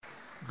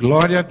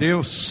Glória a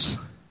Deus.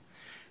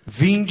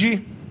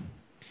 Vinde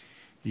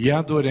e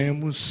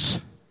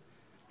adoremos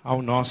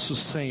ao nosso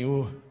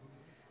Senhor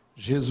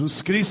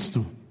Jesus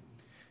Cristo.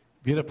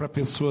 Vira para a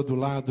pessoa do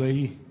lado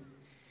aí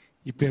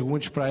e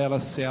pergunte para ela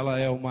se ela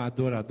é uma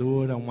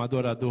adoradora, um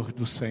adorador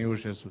do Senhor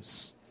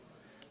Jesus.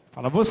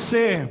 Fala,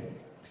 você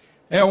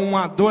é um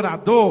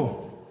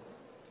adorador?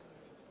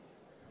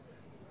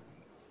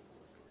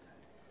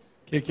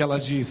 O que ela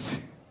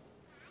disse?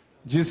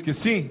 Diz que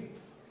sim?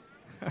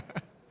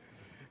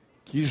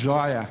 Que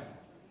joia!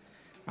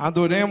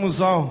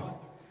 Adoremos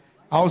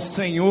ao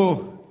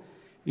Senhor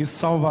e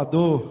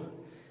Salvador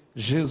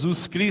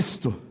Jesus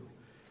Cristo,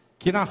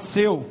 que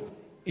nasceu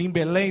em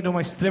Belém,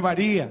 numa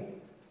estrebaria.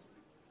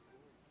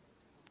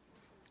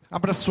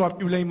 Abra sua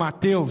Bíblia em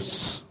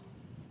Mateus,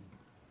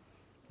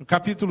 no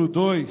capítulo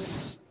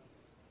 2,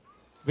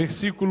 a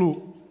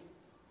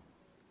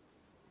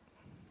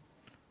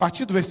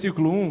partir do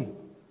versículo 1,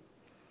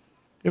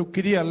 eu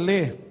queria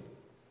ler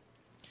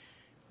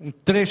um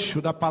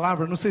trecho da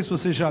palavra. Não sei se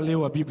você já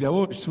leu a Bíblia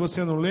hoje. Se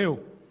você não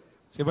leu,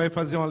 você vai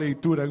fazer uma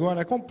leitura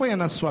agora. Acompanha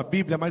na sua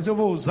Bíblia, mas eu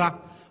vou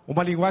usar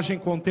uma linguagem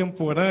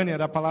contemporânea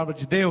da palavra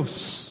de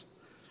Deus.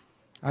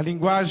 A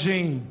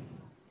linguagem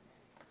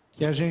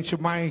que a gente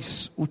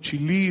mais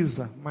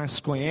utiliza, mais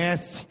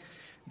conhece.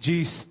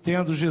 Diz,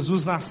 tendo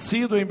Jesus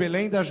nascido em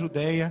Belém da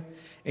Judeia,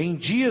 em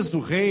dias do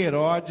rei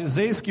Herodes,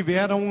 eis que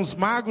vieram uns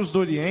magos do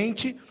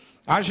Oriente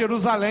a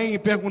Jerusalém e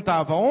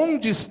perguntavam,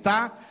 onde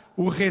está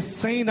o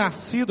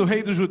recém-nascido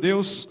rei dos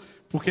judeus?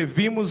 Porque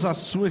vimos a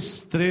sua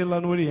estrela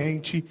no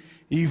Oriente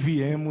e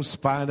viemos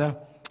para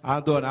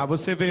adorar.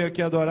 Você veio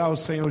aqui adorar o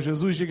Senhor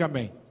Jesus? Diga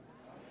amém.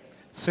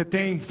 Você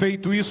tem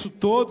feito isso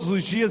todos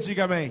os dias?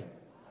 Diga amém.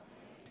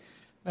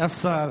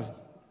 Essa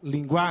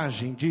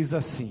linguagem diz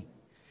assim: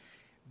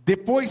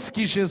 depois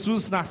que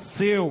Jesus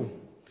nasceu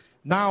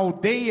na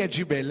aldeia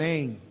de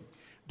Belém,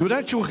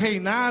 durante o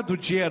reinado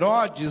de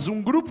Herodes,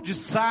 um grupo de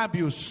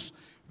sábios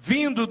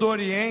vindo do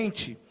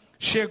Oriente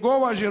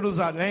chegou a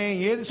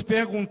Jerusalém. Eles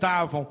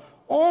perguntavam,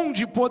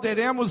 onde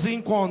poderemos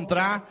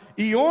encontrar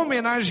e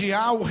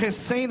homenagear o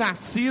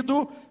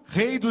recém-nascido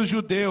rei dos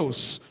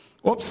judeus?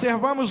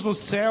 Observamos no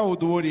céu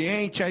do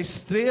Oriente a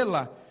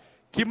estrela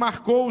que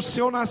marcou o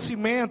seu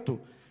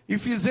nascimento e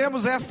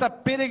fizemos esta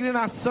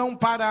peregrinação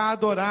para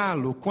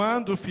adorá-lo.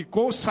 Quando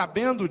ficou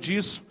sabendo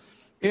disso,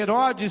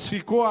 Herodes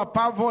ficou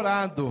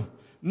apavorado.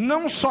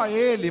 Não só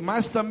ele,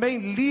 mas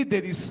também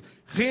líderes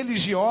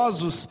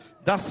religiosos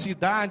da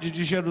cidade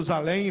de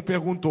Jerusalém, e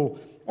perguntou,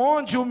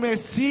 onde o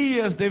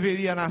Messias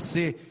deveria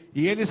nascer?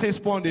 E eles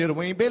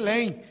responderam, em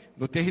Belém,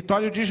 no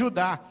território de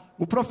Judá.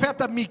 O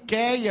profeta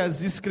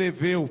Miqueias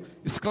escreveu,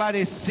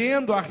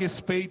 esclarecendo a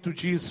respeito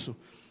disso.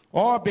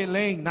 Ó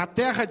Belém, na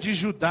terra de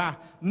Judá,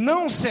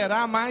 não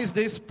será mais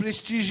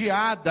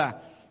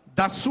desprestigiada.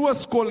 Das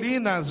suas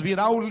colinas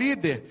virá o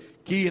líder,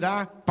 que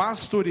irá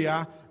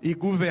pastorear e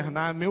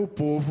governar meu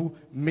povo,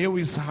 meu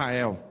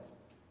Israel.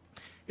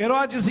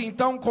 Herodes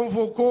então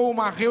convocou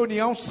uma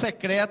reunião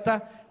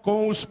secreta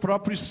com os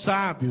próprios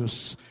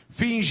sábios,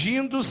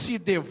 fingindo-se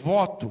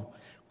devoto,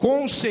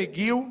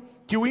 conseguiu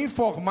que o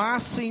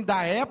informassem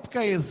da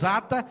época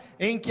exata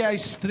em que a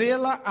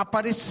estrela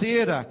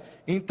aparecera.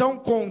 Então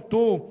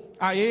contou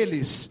a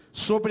eles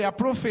sobre a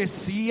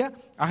profecia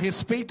a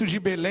respeito de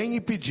Belém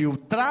e pediu,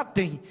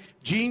 tratem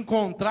de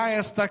encontrar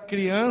esta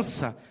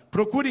criança,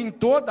 procurem em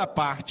toda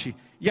parte,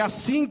 e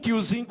assim que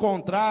os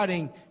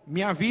encontrarem,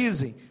 me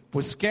avisem,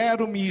 pois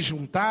quero me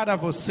juntar a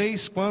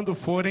vocês quando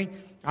forem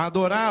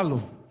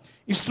adorá-lo.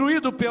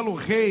 Instruído pelo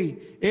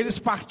rei, eles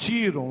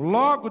partiram.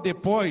 Logo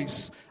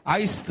depois,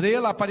 a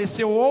estrela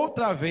apareceu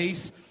outra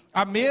vez,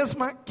 a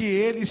mesma que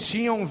eles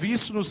tinham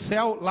visto no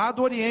céu lá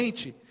do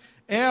Oriente.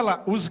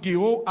 Ela os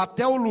guiou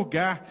até o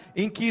lugar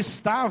em que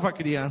estava a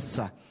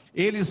criança.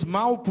 Eles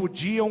mal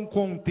podiam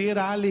conter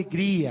a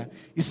alegria.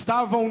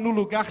 Estavam no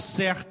lugar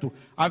certo,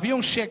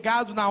 haviam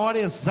chegado na hora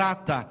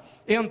exata.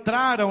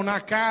 Entraram na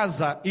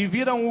casa e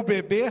viram o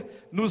bebê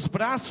nos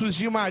braços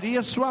de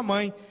Maria, sua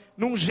mãe.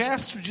 Num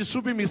gesto de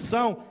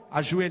submissão,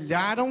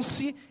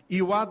 ajoelharam-se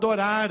e o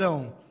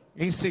adoraram.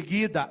 Em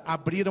seguida,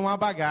 abriram a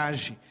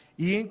bagagem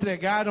e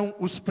entregaram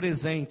os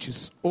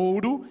presentes,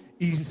 ouro,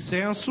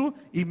 incenso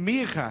e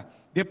mirra.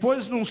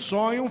 Depois, num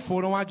sonho,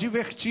 foram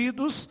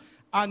advertidos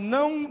a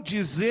não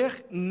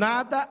dizer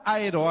nada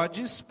a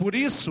Herodes. Por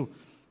isso,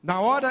 na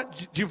hora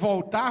de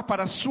voltar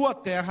para sua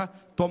terra,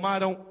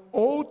 tomaram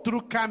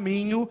outro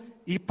caminho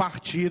e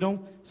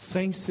partiram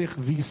sem ser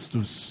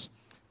vistos.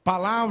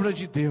 Palavra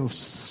de Deus,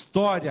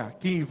 história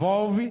que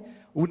envolve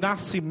o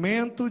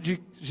nascimento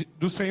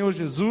do Senhor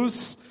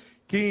Jesus,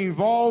 que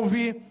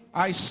envolve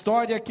a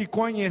história que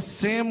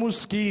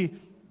conhecemos, que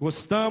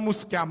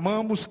gostamos, que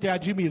amamos, que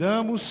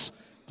admiramos,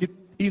 que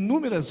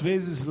inúmeras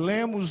vezes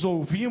lemos,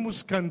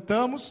 ouvimos,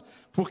 cantamos,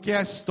 porque é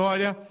a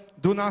história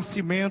do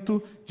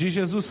nascimento de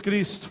Jesus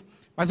Cristo.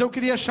 Mas eu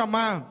queria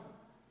chamar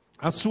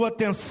a sua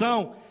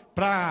atenção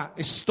para a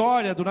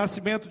história do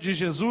nascimento de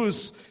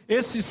Jesus,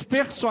 esses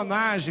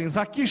personagens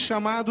aqui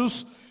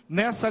chamados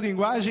nessa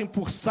linguagem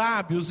por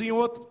sábios, em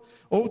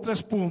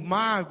outras por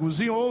magos,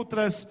 em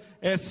outras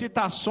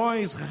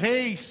citações,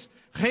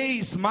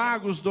 reis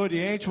magos do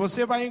Oriente.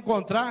 Você vai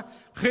encontrar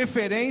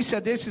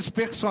referência desses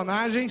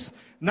personagens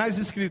nas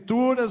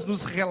Escrituras,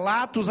 nos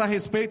relatos a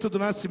respeito do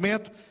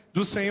nascimento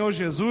do Senhor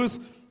Jesus.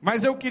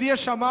 Mas eu queria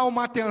chamar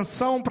uma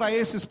atenção para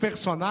esses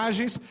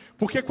personagens,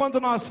 porque quando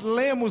nós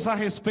lemos a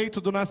respeito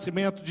do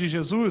nascimento de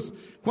Jesus,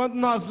 quando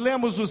nós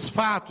lemos os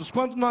fatos,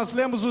 quando nós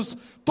lemos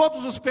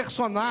todos os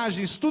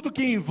personagens, tudo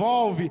que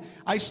envolve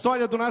a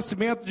história do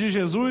nascimento de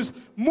Jesus,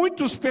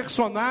 muitos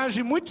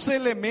personagens, muitos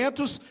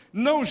elementos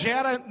não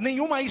gera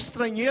nenhuma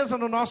estranheza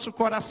no nosso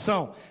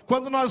coração.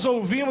 Quando nós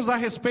ouvimos a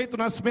respeito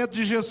do nascimento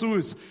de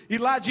Jesus, e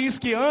lá diz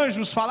que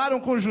anjos falaram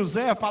com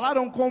José,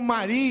 falaram com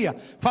Maria,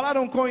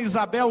 falaram com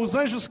Isabel, os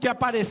anjos que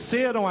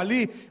apareceram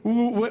ali,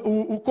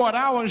 o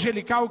coral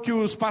angelical que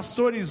os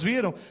pastores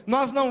viram,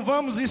 nós não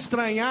vamos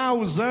estranhar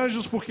os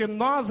anjos, porque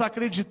nós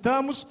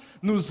acreditamos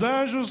nos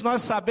anjos,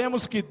 nós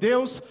sabemos que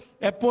Deus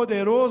é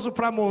poderoso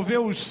para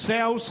mover os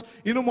céus,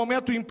 e num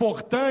momento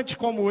importante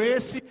como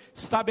esse,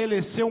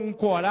 estabelecer um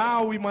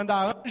coral e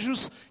mandar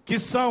anjos que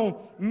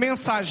são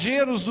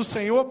mensageiros do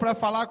Senhor para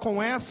falar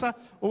com essa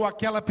ou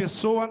aquela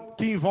pessoa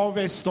que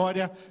envolve a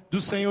história do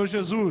Senhor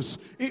Jesus.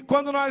 E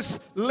quando nós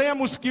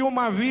lemos que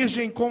uma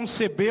virgem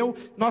concebeu,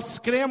 nós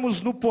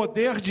cremos no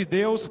poder de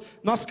Deus,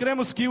 nós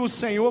cremos que o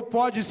Senhor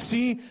pode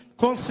sim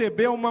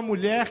conceber uma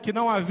mulher que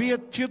não havia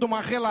tido uma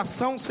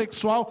relação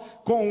sexual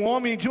com um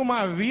homem, de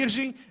uma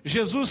virgem,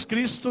 Jesus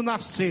Cristo,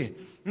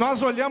 nascer.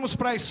 Nós olhamos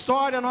para a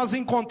história, nós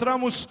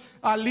encontramos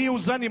ali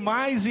os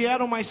animais, e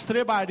era uma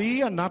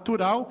estrebaria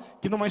natural,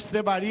 que numa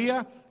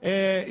estrebaria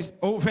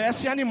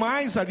houvesse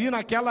animais ali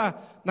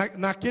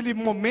naquele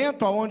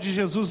momento onde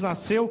Jesus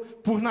nasceu,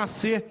 por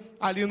nascer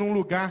ali num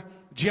lugar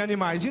de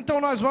animais.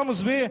 Então nós vamos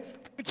ver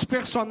muitos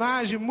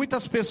personagens,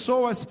 muitas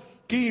pessoas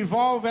que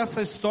envolve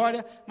essa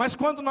história, mas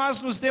quando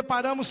nós nos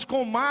deparamos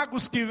com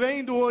magos que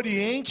vêm do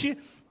Oriente,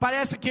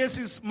 parece que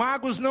esses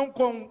magos não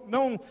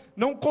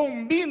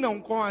combinam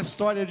com a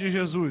história de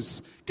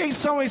Jesus. Quem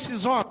são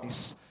esses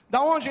homens?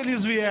 Da onde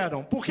eles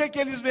vieram? Por que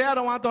eles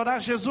vieram adorar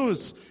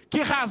Jesus?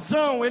 Que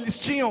razão eles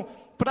tinham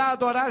para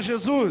adorar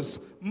Jesus?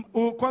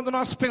 Quando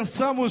nós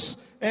pensamos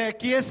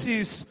que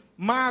esses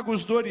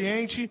magos do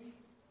Oriente,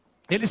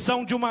 eles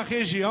são de uma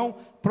região,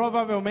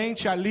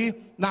 provavelmente ali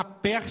na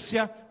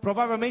Pérsia,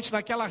 provavelmente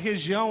naquela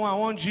região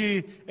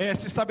onde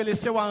se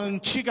estabeleceu a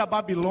antiga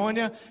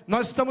Babilônia.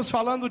 Nós estamos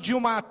falando de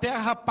uma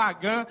terra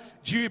pagã,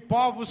 de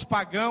povos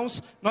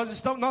pagãos. Nós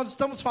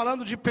estamos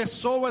falando de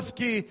pessoas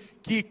que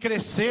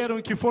cresceram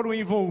e que foram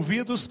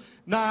envolvidos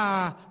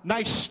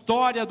na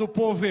história do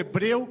povo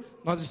hebreu.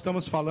 Nós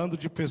estamos falando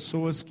de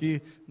pessoas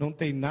que não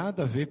tem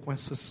nada a ver com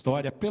essa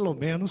história, pelo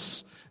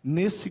menos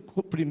nesse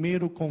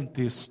primeiro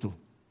contexto.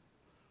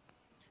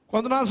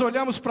 Quando nós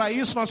olhamos para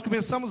isso, nós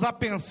começamos a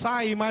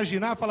pensar e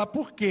imaginar, falar,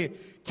 por que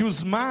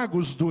os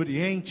magos do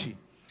Oriente,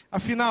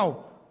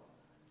 afinal,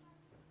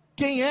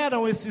 quem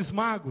eram esses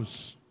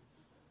magos?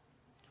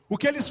 O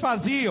que eles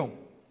faziam?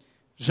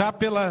 Já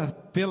pela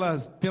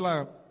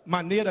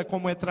maneira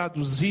como é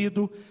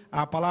traduzido,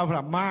 a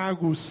palavra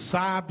mago,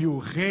 sábio,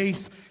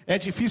 reis, é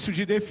difícil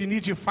de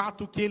definir de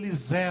fato o que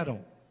eles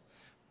eram.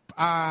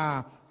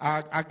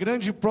 A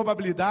grande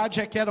probabilidade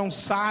é que eram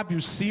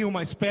sábios, sim,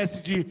 uma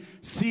espécie de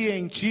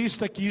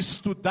cientista que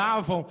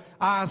estudavam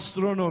a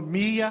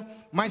astronomia,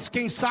 mas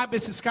quem sabe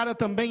esses caras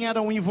também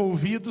eram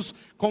envolvidos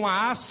com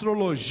a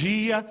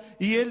astrologia,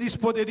 e eles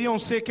poderiam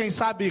ser, quem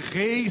sabe,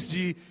 reis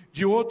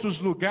de outros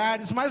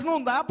lugares, mas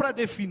não dá para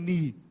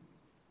definir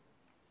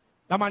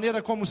da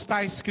maneira como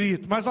está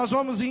escrito. Mas nós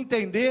vamos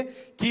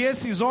entender que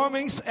esses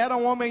homens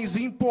eram homens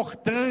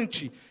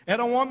importantes,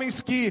 eram homens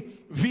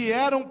que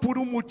vieram por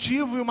um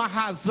motivo e uma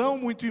razão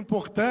muito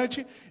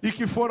importante, e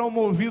que foram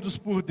movidos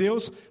por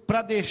Deus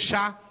para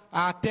deixar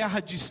a terra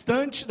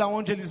distante da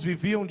onde eles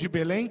viviam, de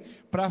Belém,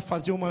 para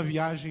fazer uma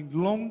viagem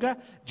longa,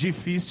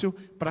 difícil,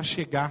 para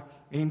chegar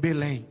em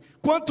Belém.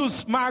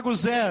 Quantos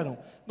magos eram?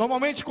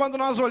 Normalmente, quando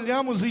nós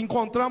olhamos e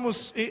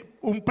encontramos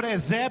um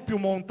presépio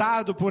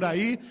montado por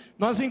aí,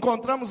 nós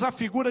encontramos a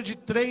figura de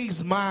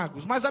 3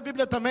 magos. Mas a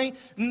Bíblia também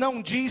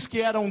não diz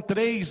que eram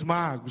 3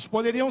 magos.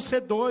 Poderiam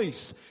ser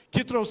 2,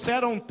 que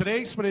trouxeram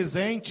 3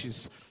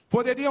 presentes.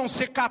 Poderiam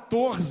ser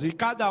 14,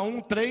 cada um,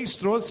 3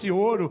 trouxe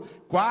ouro,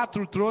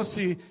 4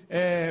 trouxe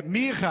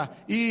mirra,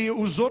 e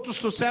os outros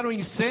trouxeram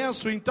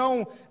incenso.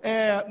 Então,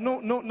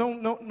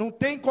 não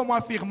tem como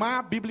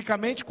afirmar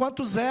biblicamente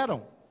quantos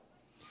eram.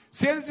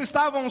 Se eles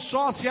estavam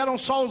só, se eram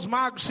só os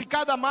magos, se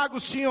cada mago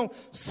tinham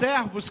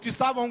servos que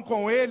estavam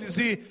com eles,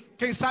 e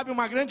quem sabe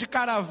uma grande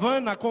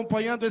caravana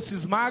acompanhando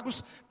esses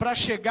magos para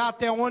chegar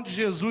até onde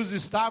Jesus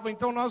estava.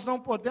 Então nós não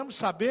podemos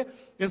saber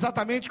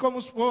exatamente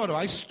como foram.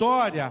 A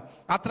história,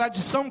 a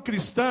tradição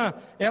cristã,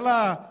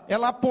 ela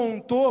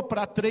apontou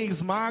para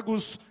 3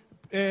 magos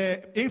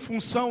em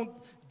função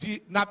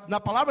de,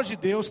 na palavra de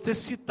Deus, ter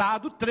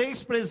citado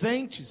 3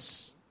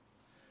 presentes.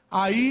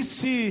 Aí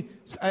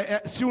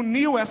se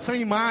uniu essa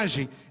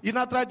imagem, e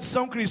na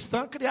tradição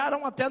cristã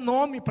criaram até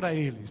nome para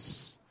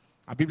eles.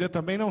 A Bíblia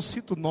também não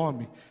cita o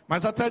nome,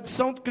 mas a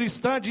tradição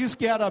cristã diz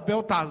que era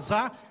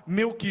Beltazar,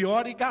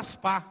 Melquior e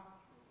Gaspar,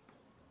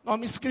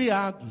 nomes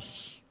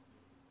criados.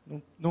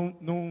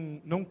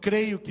 Não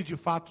creio que de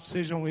fato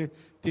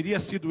teria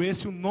sido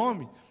esse o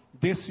nome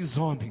desses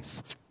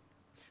homens.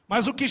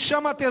 Mas o que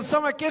chama a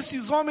atenção é que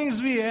esses homens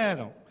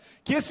vieram,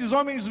 que esses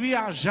homens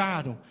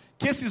viajaram,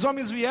 que esses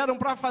homens vieram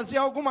para fazer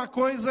alguma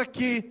coisa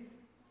que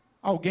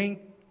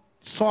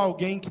só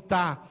alguém que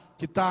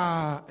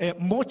está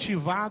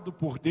motivado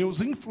por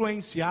Deus,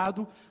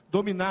 influenciado,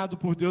 dominado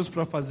por Deus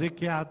para fazer,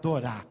 que é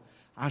adorar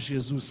a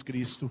Jesus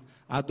Cristo,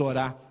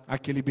 adorar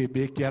aquele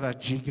bebê que era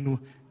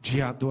digno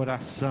de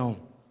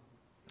adoração.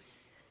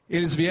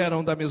 Eles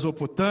vieram da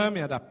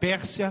Mesopotâmia, da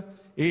Pérsia,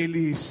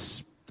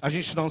 a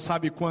gente não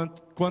sabe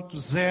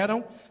quantos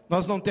eram,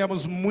 nós não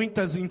temos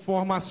muitas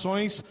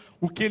informações.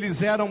 O que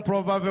eles eram,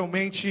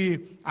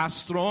 provavelmente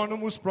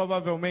astrônomos,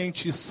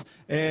 provavelmente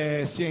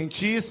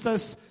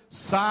cientistas,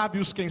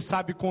 sábios, quem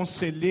sabe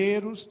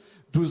conselheiros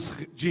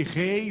de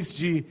reis,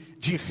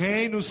 de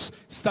reinos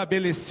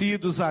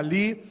estabelecidos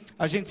ali.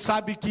 A gente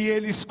sabe que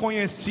eles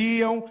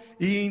conheciam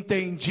e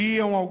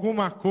entendiam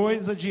alguma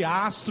coisa de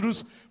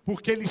astros,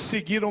 porque eles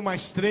seguiram uma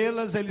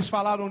estrela, eles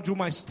falaram de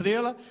uma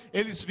estrela,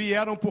 eles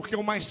vieram porque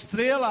uma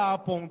estrela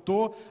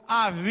apontou.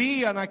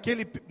 Havia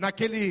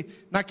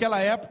naquela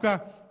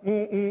época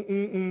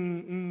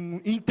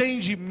um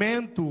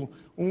entendimento,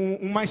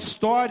 uma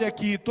história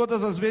que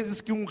todas as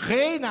vezes que um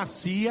rei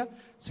nascia,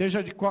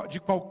 seja de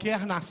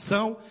qualquer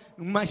nação,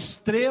 uma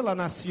estrela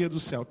nascia do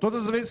céu.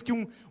 Todas as vezes que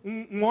um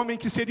homem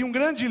que seria um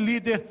grande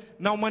líder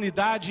na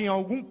humanidade, em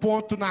algum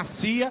ponto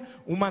nascia,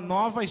 uma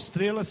nova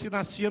estrela se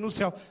nascia no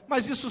céu.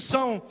 Mas isso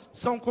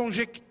são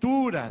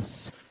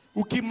conjecturas.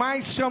 O que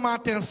mais chama a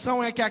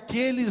atenção é que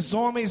aqueles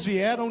homens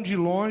vieram de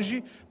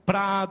longe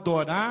para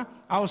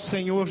adorar ao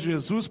Senhor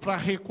Jesus, para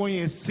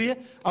reconhecer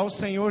ao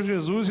Senhor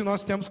Jesus, e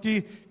nós temos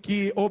que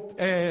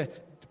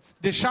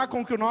deixar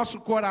com que o nosso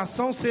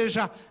coração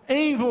seja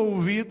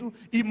envolvido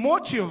e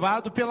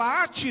motivado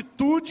pela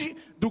atitude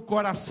do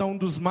coração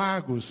dos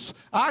magos,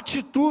 a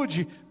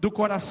atitude do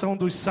coração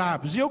dos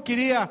sábios. E eu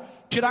queria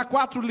tirar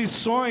 4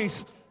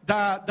 lições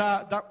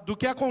do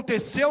que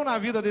aconteceu na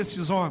vida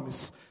desses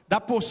homens, da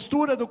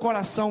postura do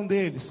coração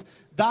deles,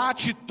 da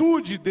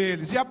atitude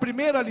deles. E a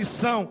primeira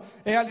lição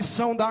é a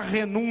lição da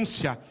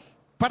renúncia.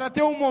 Para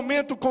ter um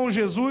momento com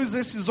Jesus,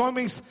 esses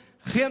homens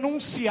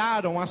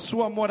renunciaram à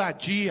sua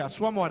moradia, à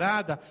sua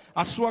morada,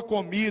 à sua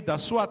comida, à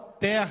sua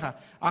terra,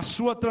 à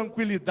sua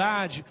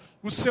tranquilidade,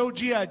 o seu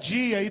dia a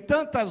dia e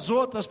tantas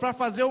outras, para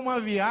fazer uma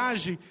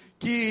viagem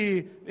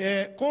que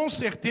com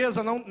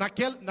certeza,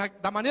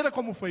 da maneira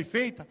como foi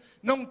feita,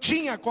 não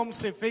tinha como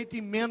ser feita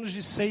em menos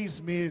de 6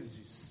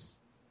 meses.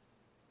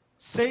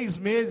 6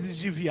 meses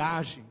de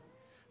viagem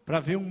para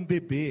ver um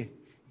bebê,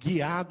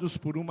 guiados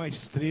por uma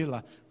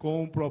estrela,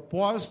 com o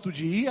propósito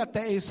de ir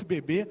até esse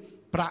bebê,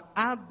 para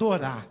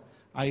adorar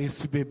a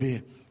esse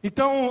bebê.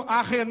 Então,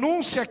 a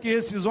renúncia que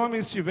esses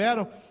homens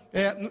tiveram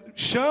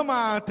chama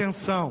a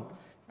atenção.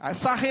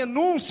 Essa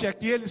renúncia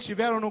que eles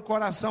tiveram no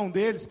coração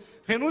deles,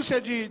 renúncia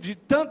de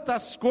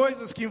tantas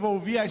coisas que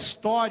envolvia a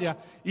história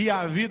e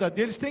a vida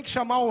deles, tem que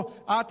chamar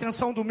a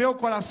atenção do meu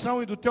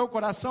coração e do teu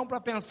coração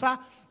para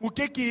pensar o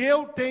que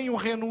eu tenho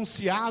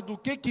renunciado, o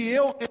que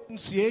eu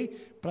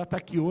renunciei para estar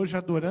aqui hoje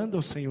adorando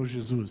ao Senhor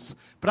Jesus,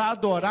 para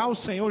adorar o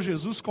Senhor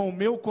Jesus com o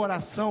meu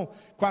coração,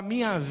 com a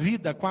minha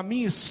vida, com a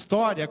minha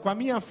história, com a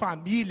minha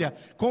família,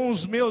 com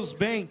os meus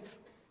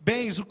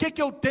bens, o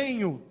que eu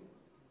tenho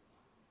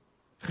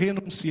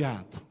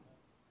renunciado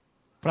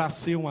para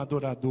ser um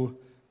adorador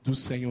do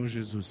Senhor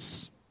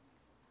Jesus.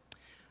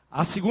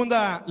 A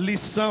segunda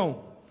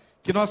lição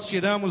que nós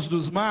tiramos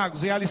dos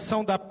magos é a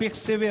lição da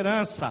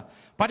perseverança.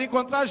 Para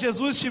encontrar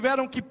Jesus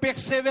tiveram que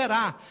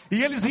perseverar,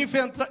 e eles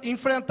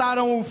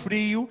enfrentaram o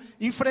frio,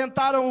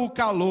 enfrentaram o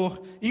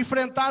calor,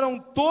 enfrentaram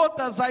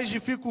todas as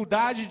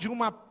dificuldades de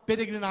uma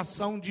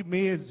peregrinação de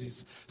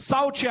meses,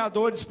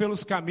 salteadores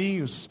pelos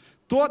caminhos.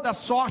 Toda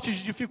sorte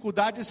de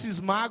dificuldade esses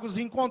magos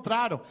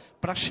encontraram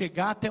para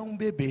chegar até um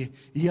bebê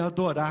e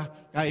adorar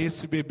a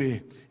esse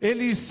bebê.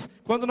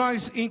 Quando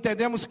nós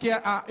entendemos que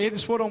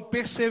eles foram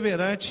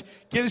perseverantes,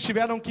 que eles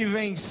tiveram que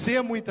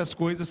vencer muitas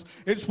coisas,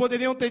 eles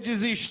poderiam ter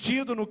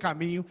desistido no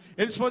caminho,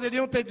 eles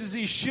poderiam ter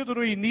desistido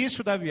no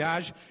início da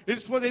viagem,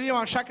 eles poderiam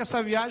achar que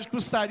essa viagem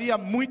custaria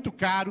muito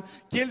caro,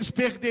 que eles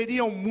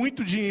perderiam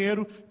muito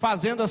dinheiro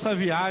fazendo essa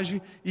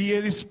viagem, e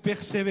eles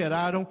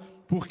perseveraram,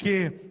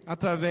 porque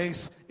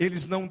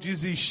eles não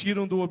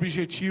desistiram do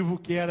objetivo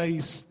que era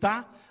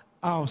estar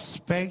aos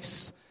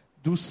pés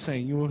do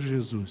Senhor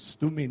Jesus,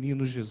 do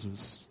menino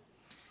Jesus.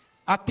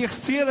 A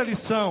terceira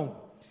lição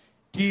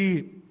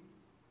que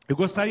eu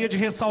gostaria de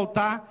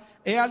ressaltar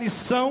é a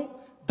lição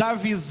da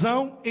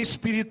visão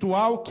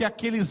espiritual que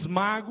aqueles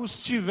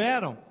magos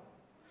tiveram.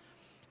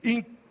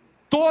 Em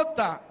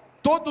toda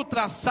todo o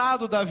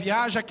traçado da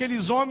viagem,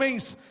 aqueles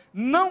homens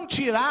não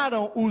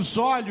tiraram os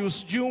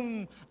olhos de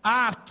um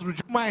astro,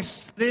 de uma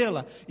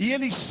estrela, e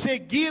eles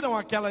seguiram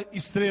aquela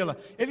estrela.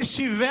 Eles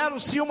tiveram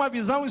sim uma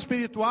visão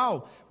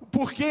espiritual,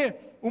 porque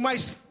uma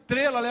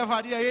estrela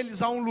levaria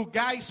eles a um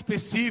lugar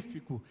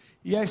específico,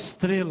 e a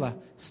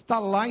estrela está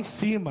lá em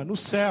cima, no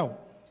céu.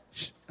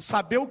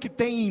 Saber o que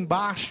tem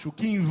embaixo, o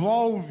que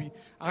envolve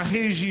a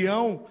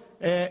região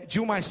de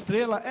uma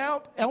estrela,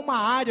 é uma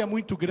área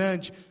muito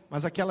grande,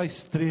 mas aquela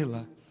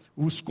estrela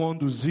os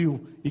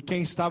conduziu, e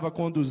quem estava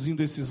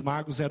conduzindo esses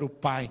magos era o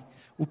Pai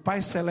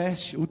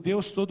Celeste, o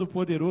Deus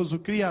Todo-Poderoso, o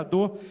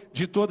Criador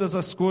de todas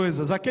as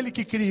coisas, aquele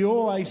que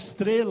criou a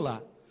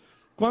estrela.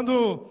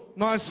 Quando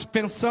nós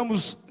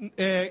pensamos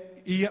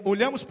e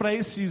olhamos para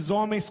esses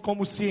homens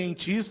como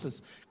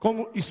cientistas,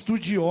 como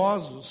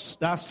estudiosos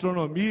da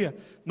astronomia,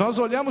 nós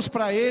olhamos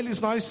para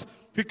eles, nós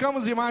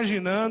ficamos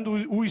imaginando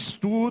o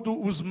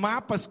estudo, os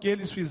mapas que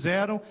eles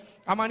fizeram,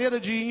 a maneira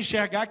de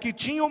enxergar que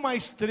tinha uma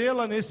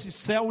estrela nesse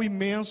céu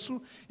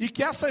imenso, e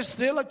que essa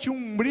estrela tinha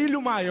um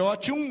brilho maior,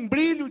 tinha um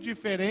brilho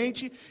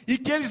diferente, e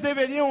que eles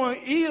deveriam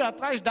ir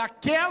atrás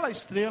daquela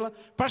estrela,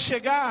 para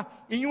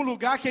chegar em um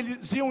lugar que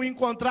eles iam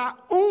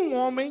encontrar um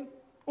homem,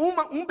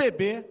 um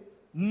bebê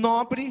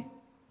nobre,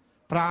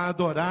 para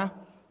adorar.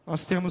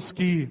 Nós temos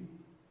que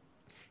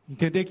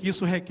entender que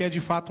isso requer de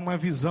fato uma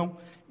visão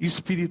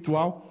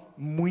espiritual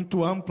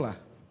muito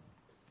ampla.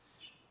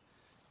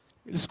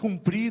 Eles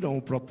cumpriram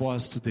o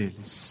propósito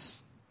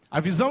deles. A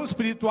visão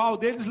espiritual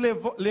deles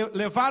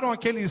levaram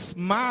aqueles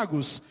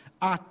magos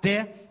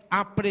até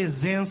a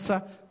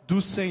presença do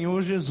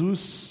Senhor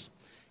Jesus.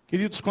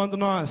 Queridos, quando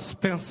nós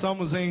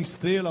pensamos em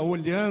estrela,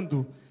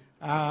 olhando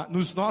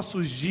nos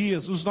nossos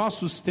dias, nos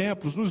nossos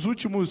tempos, nos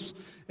últimos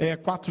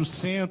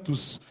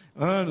 400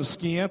 anos,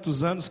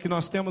 500 anos, que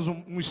nós temos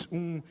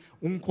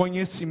um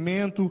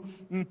conhecimento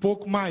um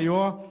pouco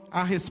maior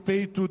a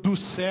respeito do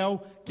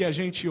céu, que a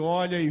gente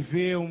olha e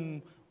vê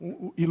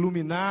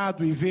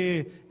iluminado e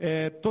vê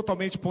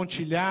totalmente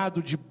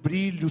pontilhado de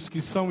brilhos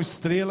que são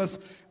estrelas.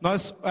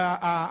 Nós,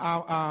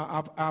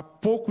 há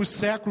poucos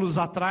séculos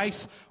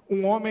atrás,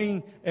 um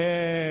homem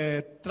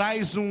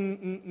traz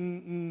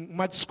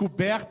uma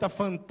descoberta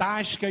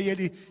fantástica,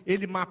 e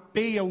ele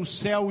mapeia o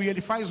céu, e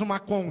ele faz uma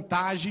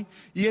contagem,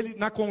 e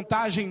na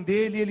contagem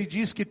dele, ele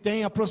diz que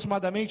tem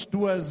aproximadamente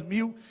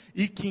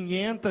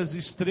 2.500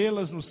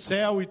 estrelas no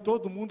céu, e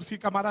todo mundo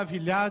fica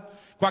maravilhado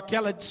com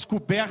aquela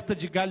descoberta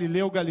de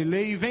Galileu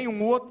Galilei, e vem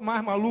um outro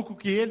mais maluco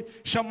que ele,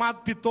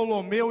 chamado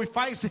Ptolomeu, e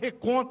faz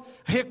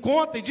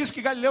reconta e diz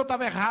que Galileu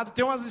estava errado,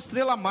 tem umas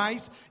estrelas a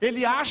mais,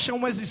 ele acha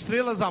umas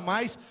estrelas a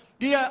mais,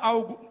 e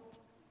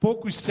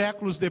poucos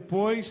séculos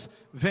depois,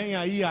 vem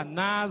aí a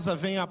NASA,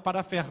 vem a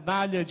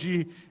parafernália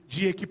de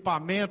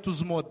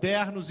equipamentos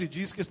modernos, e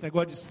diz que esse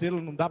negócio de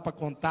estrela não dá para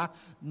contar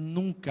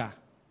nunca.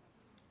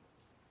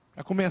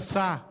 Para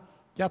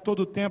começar, que a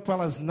todo tempo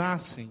elas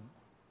nascem,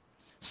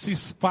 se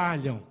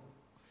espalham,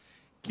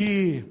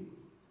 que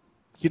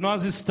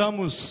nós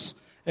estamos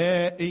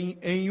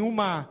em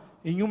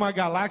uma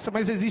galáxia,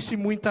 mas existem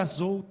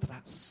muitas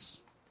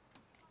outras.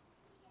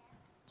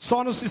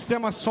 Só no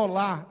sistema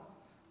solar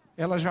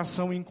elas já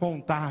são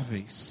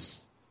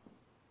incontáveis.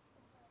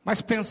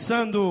 Mas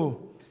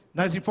pensando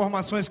nas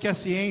informações que a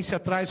ciência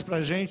traz para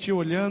a gente,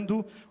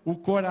 olhando o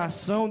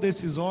coração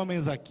desses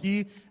homens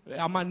aqui,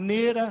 a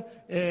maneira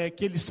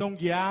que eles são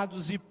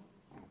guiados, e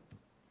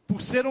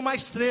por ser uma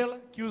estrela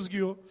que os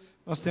guiou,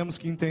 nós temos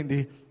que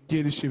entender que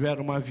eles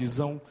tiveram uma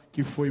visão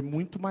que foi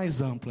muito mais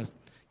ampla,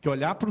 que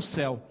olhar para o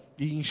céu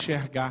e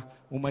enxergar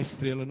uma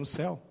estrela no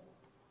céu.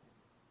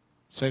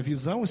 Isso é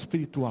visão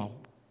espiritual.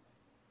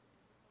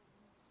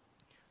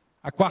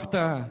 A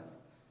quarta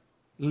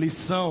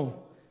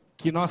lição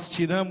que nós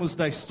tiramos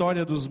da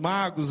história dos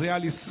magos é a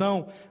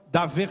lição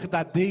da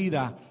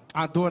verdadeira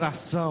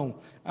adoração.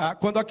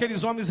 Quando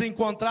aqueles homens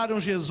encontraram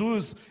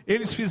Jesus,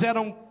 eles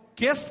fizeram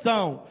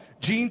questão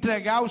de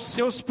entregar os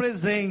seus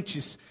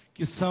presentes,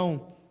 que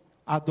são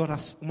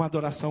uma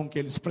adoração que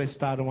eles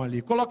prestaram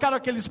ali. Colocaram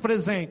aqueles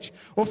presentes,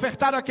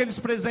 ofertaram aqueles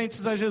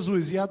presentes a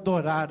Jesus e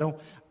adoraram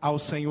ao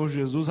Senhor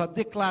Jesus. A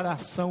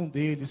declaração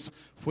deles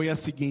foi a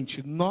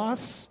seguinte: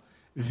 nós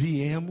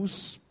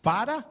viemos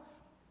para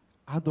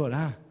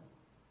adorar,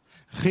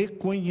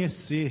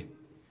 reconhecer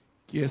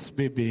que esse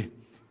bebê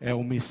é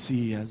o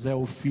Messias, é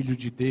o Filho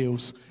de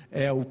Deus,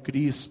 é o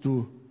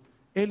Cristo.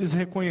 Eles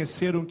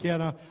reconheceram que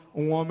era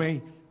um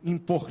homem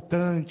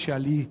importante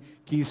ali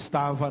que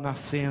estava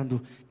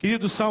nascendo.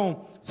 Queridos,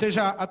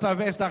 seja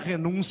através da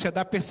renúncia,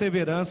 da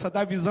perseverança,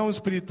 da visão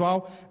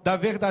espiritual, da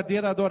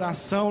verdadeira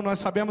adoração, nós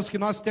sabemos que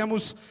nós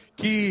temos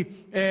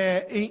que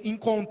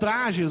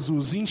encontrar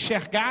Jesus,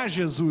 enxergar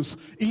Jesus,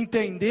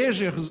 entender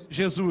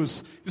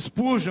Jesus.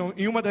 Spurgeon,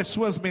 em uma das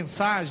suas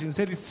mensagens,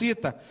 ele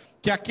cita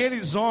que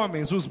aqueles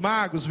homens, os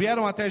magos,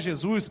 vieram até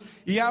Jesus,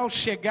 e ao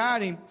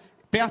chegarem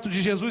perto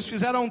de Jesus,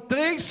 fizeram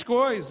 3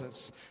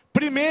 coisas.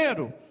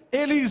 Primeiro,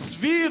 eles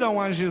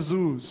viram a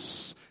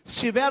Jesus,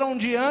 estiveram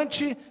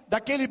diante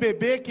daquele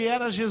bebê que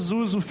era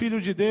Jesus, o Filho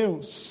de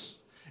Deus.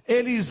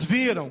 eles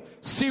viram.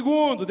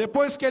 Segundo,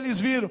 depois que eles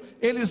viram,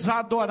 eles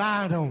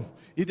adoraram.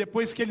 E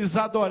depois que eles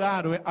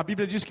adoraram, a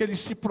Bíblia diz que eles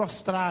se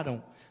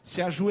prostraram,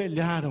 se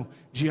ajoelharam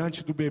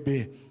diante do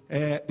bebê.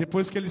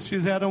 Depois que eles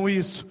fizeram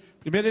isso,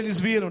 primeiro eles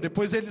viram,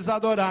 depois eles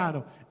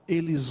adoraram,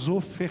 eles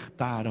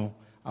ofertaram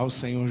ao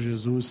Senhor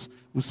Jesus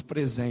os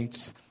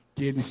presentes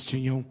que eles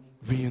tinham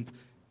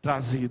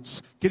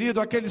trazidos.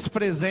 Querido, aqueles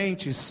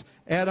presentes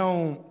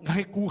eram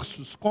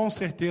recursos, com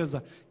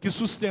certeza, que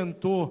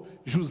sustentou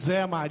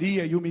José,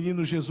 Maria e o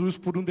menino Jesus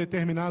por um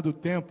determinado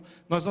tempo.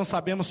 Nós não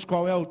sabemos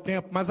qual é o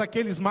tempo, mas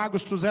aqueles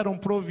magos trouxeram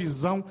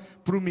provisão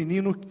para o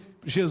menino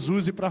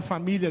Jesus e para a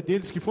família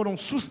deles, que foram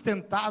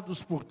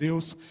sustentados por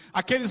Deus.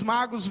 Aqueles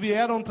magos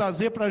vieram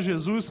trazer para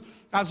Jesus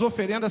as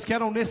oferendas que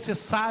eram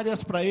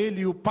necessárias para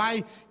ele. E o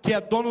pai, que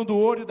é dono do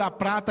ouro e da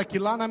prata, que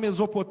lá na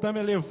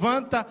Mesopotâmia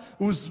levanta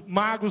os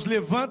magos,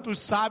 levanta os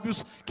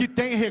sábios que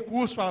têm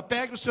recursos, fala: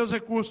 pegue os seus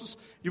recursos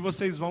e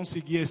vocês vão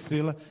seguir a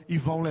estrela e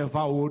vão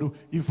levar ouro,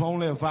 e vão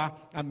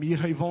levar a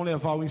mirra, e vão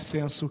levar o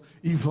incenso,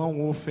 e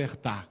vão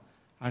ofertar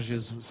a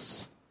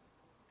Jesus.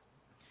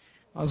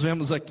 Nós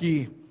vemos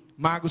aqui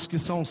magos que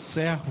são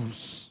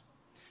servos,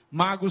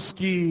 magos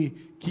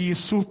que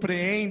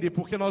surpreendem,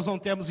 porque nós não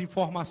temos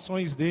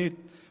informações dele,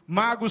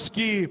 magos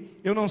que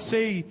eu não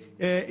sei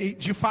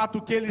de fato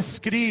o que eles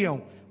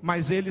criam,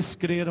 mas eles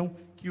creram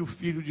que o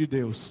Filho de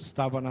Deus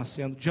estava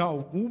nascendo de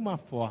alguma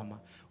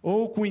forma,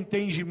 ou com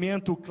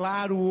entendimento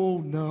claro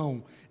ou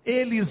não.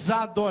 Eles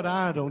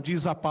adoraram,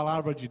 diz a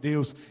palavra de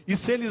Deus. E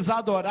se eles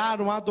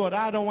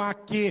adoraram a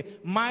quê?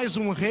 Mais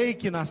um rei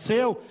que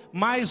nasceu?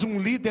 Mais um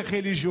líder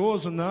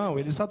religioso? Não,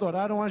 eles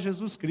adoraram a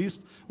Jesus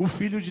Cristo, o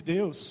Filho de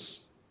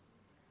Deus.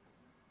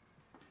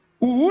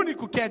 O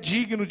único que é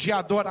digno de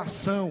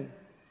adoração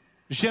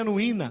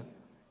genuína.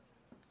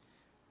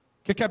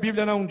 O que a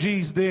Bíblia não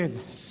diz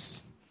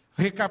deles?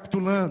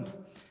 Recapitulando,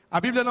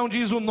 a Bíblia não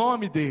diz o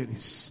nome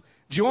deles,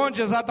 de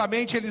onde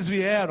exatamente eles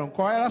vieram,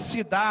 qual era a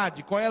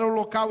cidade, qual era o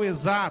local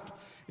exato,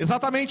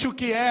 exatamente o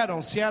que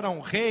eram, se eram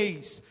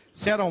reis,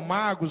 se eram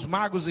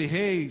magos e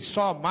reis,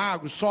 só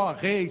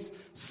reis,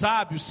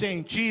 sábios,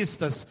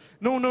 cientistas,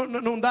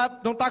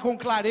 não está com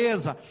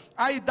clareza.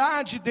 A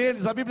idade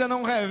deles, a Bíblia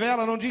não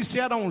revela, não diz se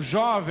eram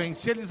jovens,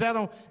 se eles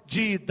eram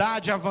de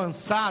idade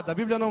avançada, a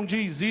Bíblia não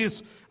diz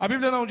isso. A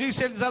Bíblia não diz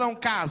se eles eram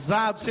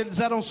casados, se eles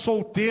eram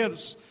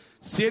solteiros,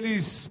 se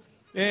eles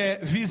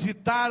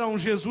visitaram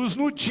Jesus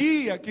no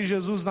dia que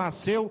Jesus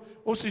nasceu,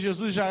 ou se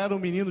Jesus já era um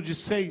menino de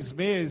 6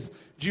 meses,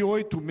 de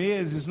 8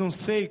 meses, não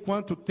sei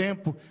quanto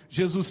tempo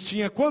Jesus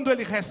tinha. Quando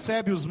ele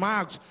recebe os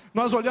magos,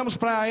 nós olhamos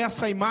para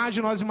essa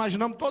imagem, nós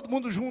imaginamos todo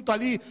mundo junto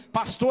ali,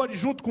 pastores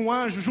junto com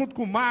anjo, junto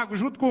com mago,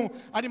 junto com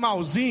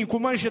animalzinho, com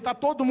manjetá,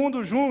 todo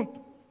mundo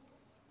junto.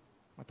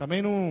 Mas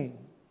também não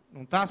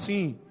está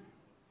assim,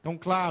 tão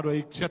claro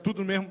aí, que é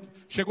tudo mesmo,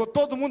 chegou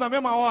todo mundo na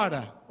mesma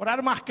hora,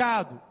 horário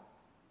marcado.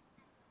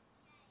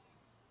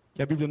 O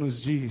que a Bíblia nos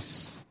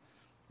diz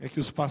é que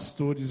os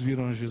pastores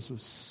viram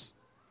Jesus,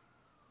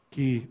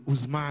 que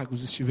os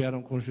magos estiveram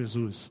com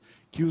Jesus,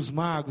 que os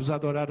magos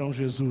adoraram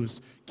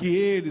Jesus, que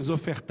eles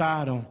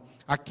ofertaram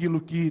aquilo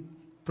que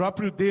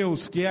próprio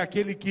Deus, que é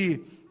aquele que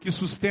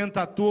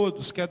sustenta a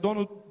todos, que é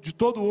dono de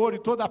todo o ouro e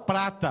toda a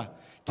prata,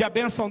 que a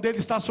bênção dele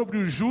está sobre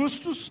os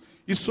justos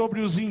e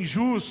sobre os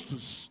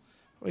injustos.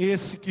 Foi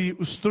esse que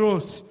os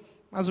trouxe.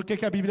 Mas o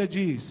que a Bíblia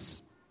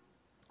diz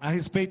a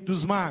respeito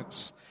dos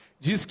magos?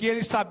 Diz que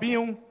eles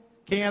sabiam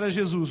quem era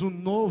Jesus, o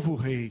novo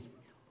rei,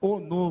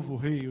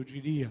 eu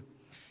diria.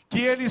 Que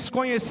eles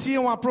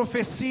conheciam a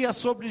profecia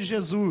sobre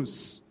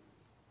Jesus.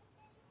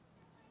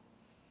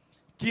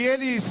 Que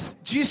eles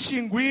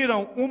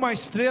distinguiram uma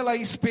estrela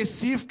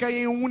específica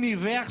em um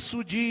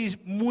universo de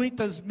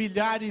muitas,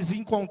 milhares,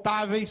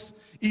 incontáveis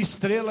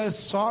estrelas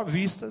só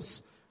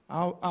vistas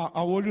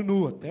ao olho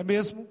nu, até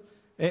mesmo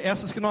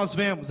essas que nós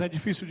vemos, é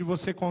difícil de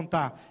você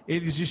contar.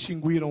 Eles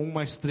distinguiram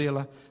uma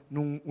estrela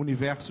num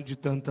universo de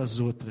tantas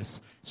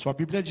outras. Isso a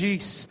Bíblia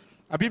diz.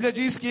 A Bíblia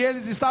diz que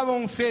eles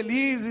estavam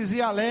felizes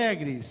e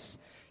alegres,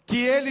 que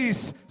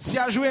eles se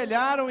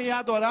ajoelharam e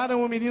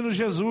adoraram o menino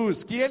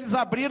Jesus, que eles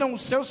abriram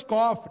os seus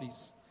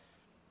cofres,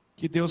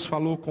 que Deus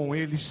falou com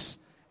eles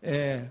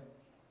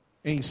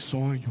em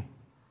sonho.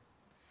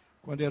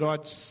 Quando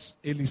Herodes,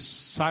 ele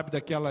sabe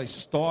daquela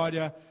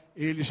história,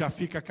 ele já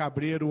fica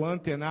cabreiro,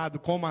 antenado.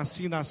 Como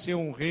assim nasceu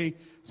um rei?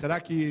 Será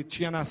que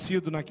tinha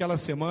nascido naquela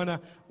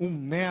semana um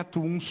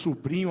neto, um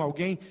sobrinho,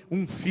 alguém,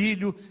 um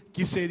filho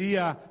que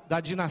seria da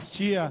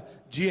dinastia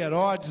de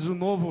Herodes, o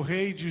novo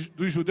rei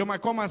dos judeus? Mas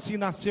como assim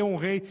nasceu um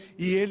rei?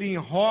 E ele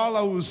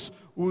enrola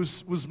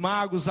os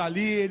magos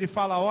ali, ele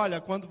fala: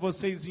 olha, quando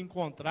vocês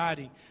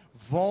encontrarem,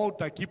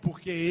 volta aqui,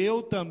 porque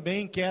eu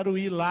também quero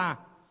ir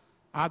lá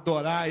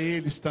adorar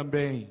eles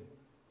também.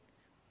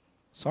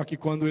 Só que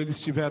quando eles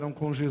estiveram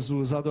com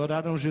Jesus,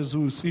 adoraram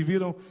Jesus e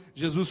viram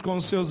Jesus com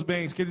os seus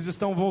bens, que eles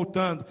estão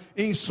voltando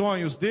em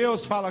sonhos,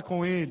 Deus fala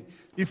com ele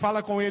e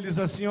fala com eles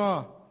assim: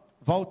 ó,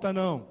 volta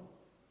não,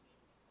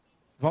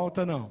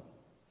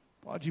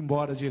 pode ir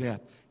embora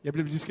direto. E a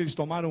Bíblia diz que eles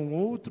tomaram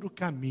outro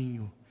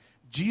caminho,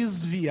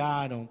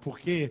 desviaram,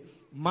 porque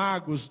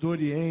magos do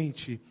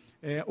Oriente,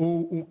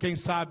 ou quem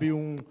sabe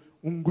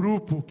um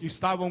grupo que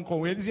estavam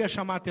com eles, ia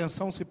chamar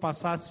atenção se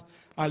passasse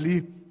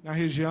ali na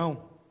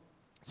região,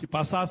 se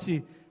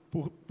passasse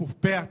por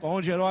perto,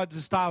 onde Herodes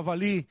estava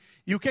ali.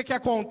 E o que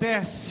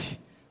acontece?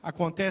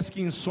 Acontece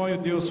que em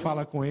sonho Deus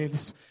fala com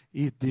eles,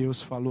 e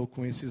Deus falou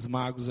com esses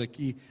magos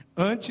aqui,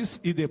 antes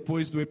e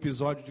depois do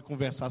episódio de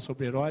conversar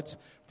sobre Herodes,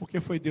 porque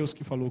foi Deus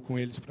que falou com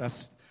eles para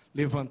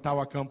levantar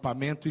o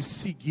acampamento e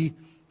seguir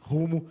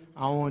rumo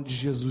aonde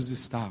Jesus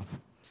estava.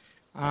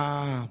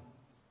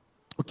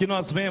 O que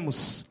nós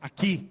vemos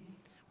aqui,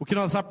 o que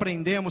nós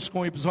aprendemos com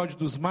o episódio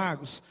dos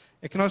magos,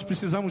 é que nós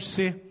precisamos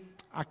ser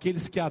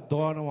aqueles que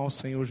adoram ao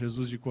Senhor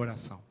Jesus de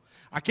coração.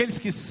 Aqueles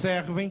que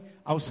servem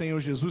ao Senhor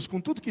Jesus com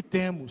tudo que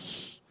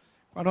temos,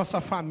 com a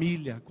nossa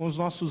família, com os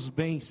nossos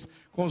bens,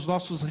 com os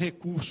nossos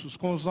recursos,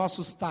 com os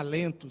nossos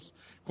talentos,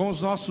 com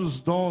os nossos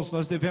dons,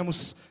 nós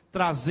devemos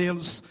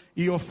trazê-los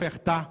e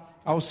ofertar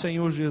ao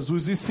Senhor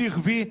Jesus e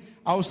servir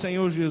ao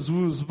Senhor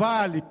Jesus.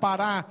 Vale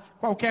parar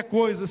qualquer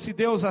coisa, se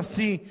Deus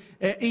assim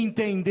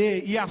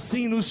entender e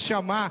assim nos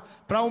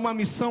chamar para uma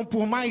missão,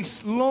 por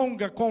mais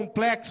longa,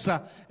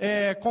 complexa,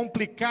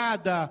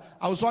 complicada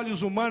aos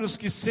olhos humanos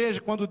que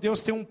seja. Quando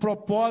Deus tem um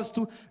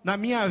propósito na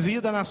minha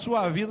vida, na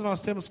sua vida,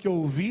 nós temos que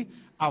ouvir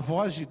a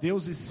voz de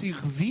Deus e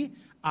servir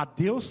a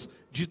Deus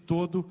de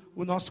todo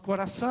o nosso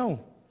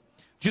coração,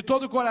 de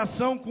todo o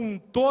coração, com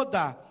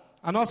toda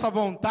a nossa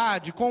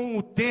vontade, com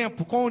o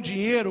tempo, com o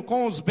dinheiro,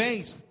 com os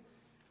bens,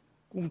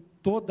 com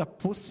toda a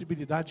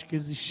possibilidade que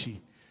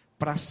existir,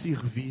 para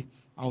servir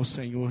ao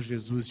Senhor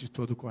Jesus de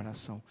todo o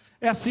coração.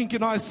 É assim que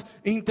nós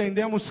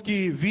entendemos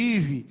que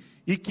vive,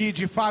 e que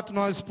de fato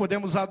nós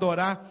podemos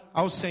adorar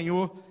ao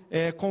Senhor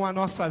com a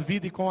nossa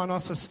vida e com a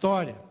nossa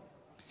história.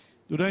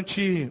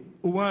 Durante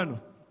o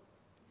ano,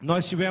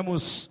 nós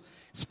estivemos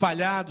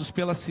espalhados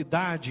pela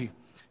cidade,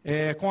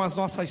 com as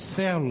nossas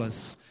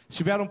células,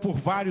 estiveram por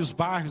vários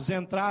bairros,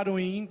 entraram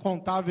em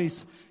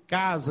incontáveis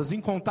casas,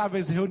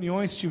 incontáveis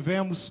reuniões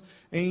tivemos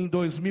em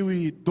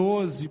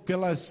 2012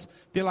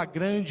 pela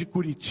grande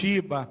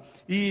Curitiba.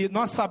 E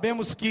nós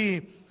sabemos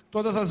que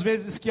todas as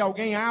vezes que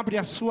alguém abre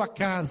a sua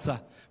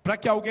casa, para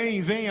que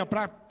alguém venha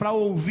para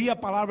ouvir a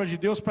palavra de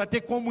Deus, para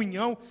ter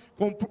comunhão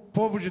com o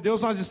povo de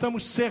Deus, nós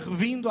estamos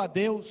servindo a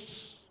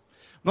Deus.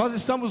 Nós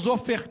estamos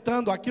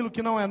ofertando aquilo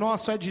que não é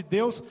nosso, é de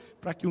Deus,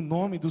 para que o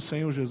nome do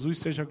Senhor Jesus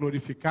seja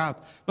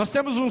glorificado. Nós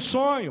temos um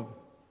sonho,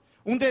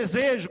 um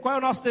desejo. Qual é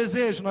o nosso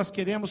desejo? Nós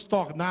queremos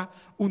tornar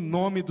o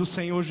nome do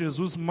Senhor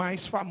Jesus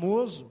mais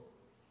famoso,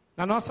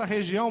 na nossa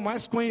região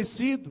mais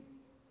conhecido.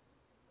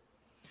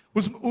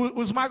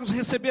 Os magos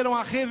receberam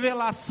a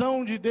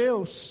revelação de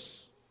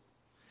Deus,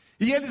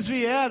 e eles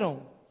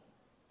vieram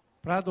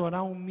para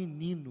adorar um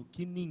menino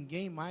que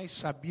ninguém mais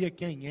sabia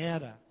quem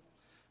era,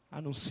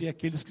 a não ser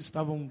aqueles que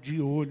estavam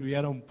de olho, e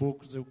eram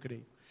poucos, eu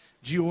creio,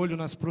 de olho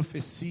nas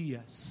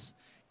profecias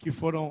que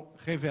foram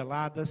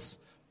reveladas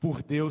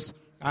por Deus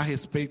a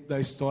respeito da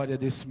história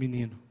desse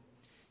menino.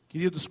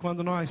 Queridos,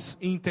 quando nós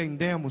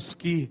entendemos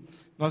que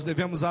nós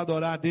devemos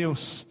adorar a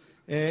Deus,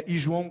 e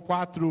João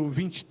 4,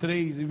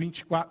 23 e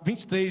 24,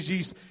 23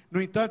 diz,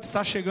 no entanto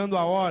está chegando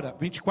a hora,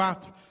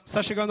 24,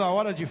 está chegando a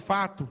hora de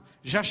fato,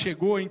 já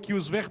chegou, em que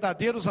os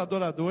verdadeiros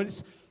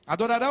adoradores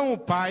adorarão o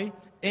Pai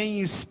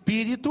em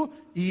espírito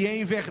e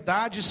em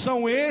verdade.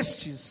 São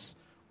estes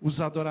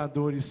os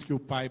adoradores que o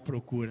Pai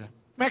procura.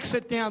 Como é que você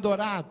tem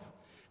adorado?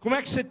 Como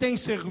é que você tem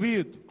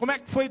servido? Como é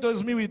que foi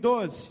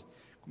 2012?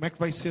 Como é que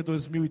vai ser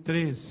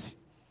 2013?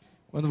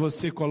 Quando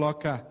você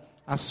coloca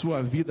a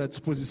sua vida à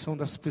disposição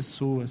das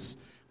pessoas,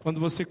 quando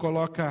você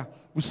coloca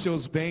os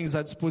seus bens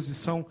à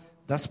disposição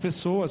das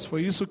pessoas.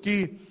 Foi isso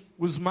que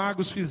os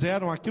magos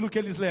fizeram, aquilo que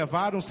eles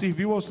levaram,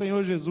 serviu ao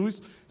Senhor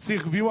Jesus,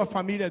 serviu a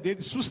família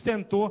dele,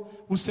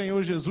 sustentou o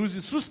Senhor Jesus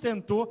e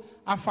sustentou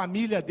a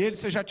família dele.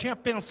 Você já tinha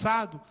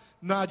pensado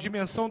na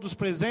dimensão dos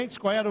presentes,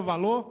 qual era o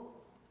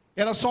valor?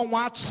 Era só um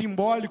ato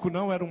simbólico?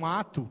 Não, era um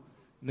ato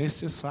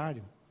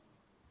necessário.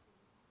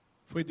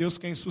 Foi Deus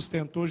quem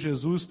sustentou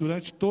Jesus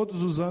durante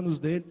todos os anos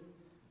dele.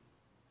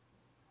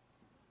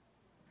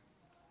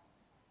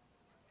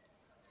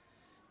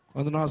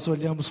 Quando nós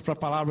olhamos para a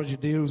palavra de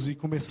Deus e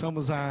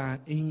começamos a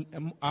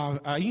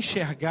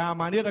enxergar a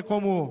maneira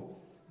como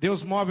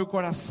Deus move o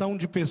coração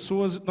de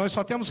pessoas, nós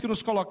só temos que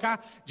nos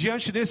colocar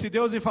diante desse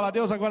Deus e falar: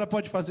 Deus, agora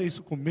pode fazer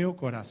isso com o meu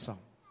coração.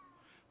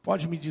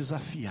 Pode me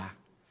desafiar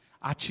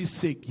a te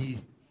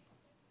seguir.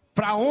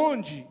 Para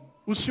onde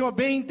o Senhor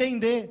bem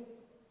entender.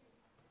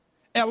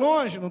 É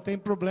longe? Não tem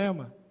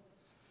problema.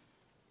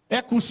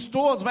 É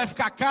custoso? Vai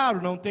ficar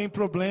caro? Não tem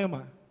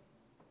problema.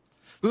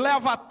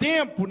 Leva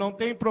tempo? Não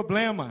tem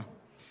problema.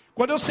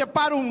 Quando eu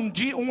separo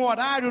um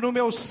horário no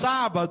meu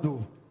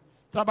sábado,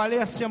 trabalhei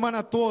a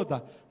semana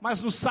toda,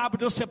 mas no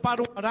sábado eu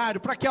separo um horário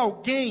para que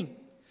alguém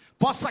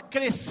possa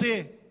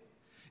crescer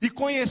e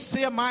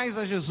conhecer mais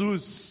a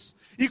Jesus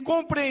e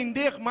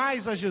compreender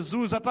mais a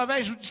Jesus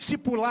através do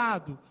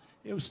discipulado.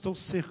 Eu estou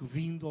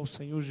servindo ao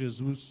Senhor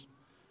Jesus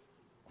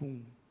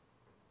com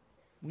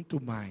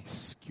muito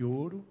mais que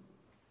ouro,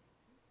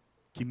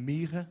 que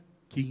mirra,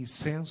 que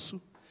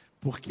incenso,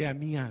 porque é a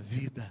minha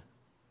vida.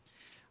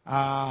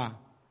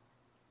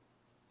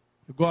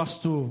 Eu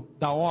gosto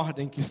da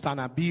ordem que está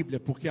na Bíblia,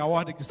 porque a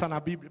ordem que está na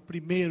Bíblia,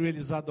 primeiro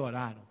eles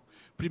adoraram.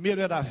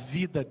 Primeiro era a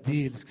vida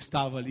deles que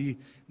estava ali,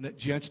 né,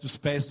 diante dos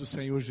pés do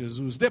Senhor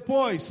Jesus.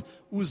 Depois,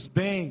 os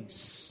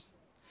bens.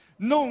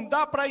 Não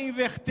dá para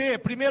inverter,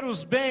 primeiro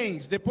os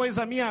bens, depois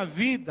a minha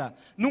vida.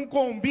 Não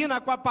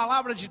combina com a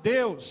palavra de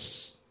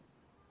Deus.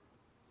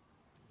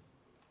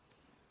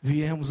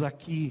 Viemos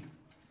aqui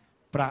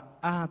para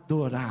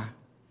adorar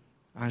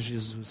a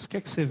Jesus. O que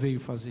é que você veio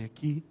fazer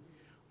aqui?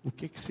 O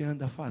que é que você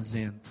anda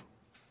fazendo?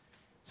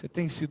 Você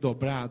tem se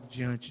dobrado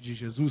diante de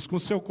Jesus, com o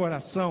seu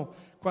coração,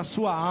 com a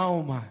sua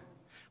alma,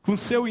 com o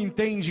seu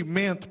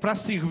entendimento, para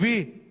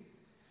servir?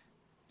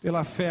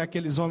 Pela fé,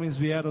 aqueles homens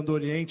vieram do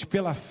Oriente,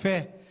 pela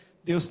fé,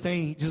 Deus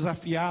tem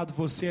desafiado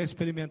você a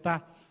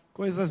experimentar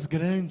coisas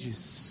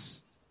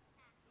grandes.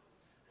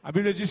 A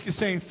Bíblia diz que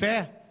sem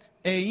fé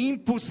é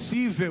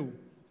impossível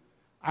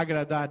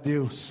agradar a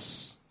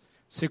Deus.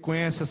 Você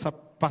conhece essa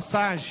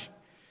passagem?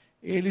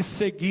 Eles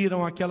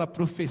seguiram aquela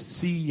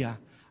profecia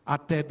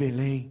até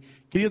Belém.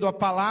 Querido, a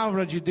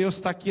palavra de Deus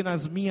está aqui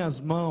nas minhas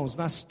mãos,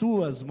 nas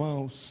tuas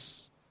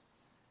mãos.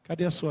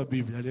 Cadê a sua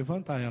Bíblia?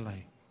 Levanta ela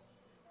aí.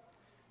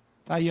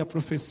 Está aí a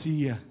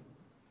profecia.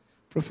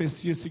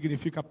 Profecia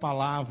significa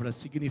palavra,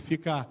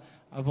 significa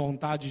a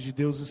vontade de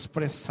Deus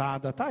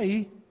expressada. Está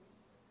aí.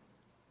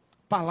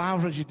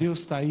 Palavra de Deus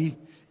está aí.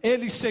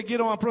 Eles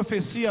seguiram a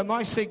profecia,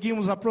 nós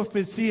seguimos a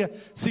profecia,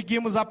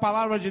 seguimos a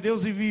palavra de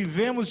Deus e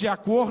vivemos de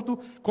acordo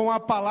com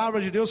a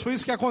palavra de Deus. Foi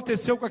isso que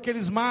aconteceu com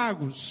aqueles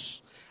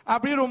magos.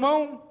 Abriram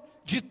mão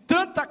de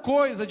tanta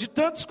coisa, de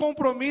tantos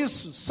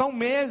compromissos, são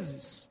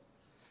meses.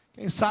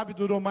 Quem sabe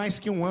durou mais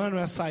que um ano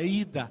essa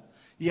ida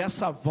e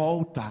essa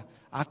volta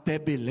até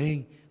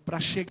Belém, para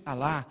chegar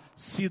lá,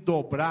 se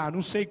dobrar.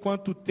 Não sei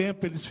quanto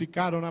tempo eles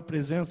ficaram na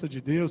presença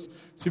de Deus,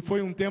 se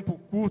foi um tempo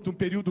curto, um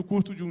período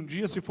curto de um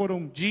dia, se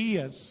foram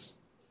dias,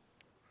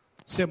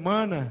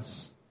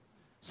 semanas,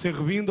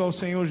 servindo ao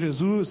Senhor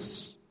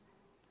Jesus.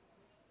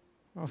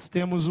 Nós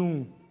temos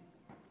um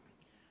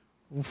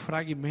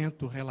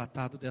fragmento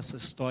relatado dessa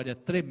história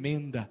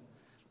tremenda,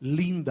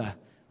 linda,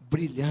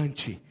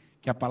 brilhante,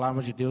 que a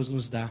palavra de Deus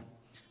nos dá.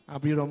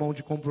 Abriram mão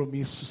de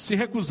compromisso, se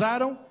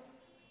recusaram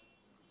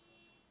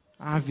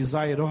a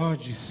avisar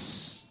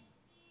Herodes,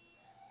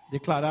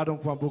 declararam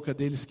com a boca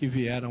deles que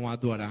vieram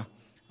adorar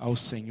ao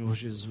Senhor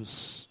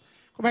Jesus.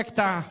 Como é que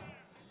está?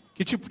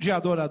 Que tipo de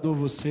adorador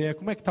você é?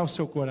 Como é que está o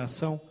seu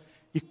coração?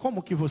 E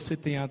como que você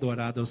tem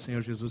adorado ao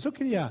Senhor Jesus? Eu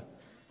queria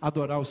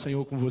adorar o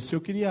Senhor com você,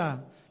 eu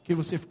queria que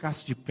você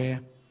ficasse de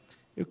pé,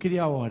 eu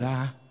queria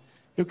orar,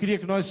 eu queria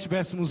que nós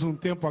tivéssemos um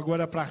tempo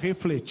agora para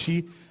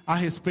refletir a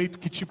respeito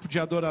que tipo de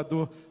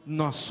adorador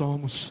nós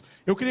somos.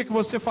 Eu queria que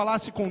você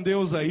falasse com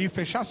Deus aí,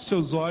 fechasse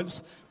seus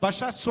olhos,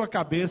 baixasse sua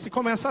cabeça e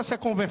começasse a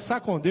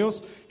conversar com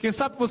Deus. Quem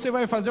sabe você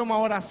vai fazer uma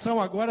oração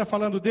agora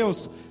falando: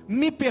 Deus,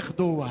 me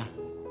perdoa,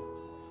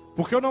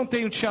 porque eu não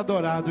tenho te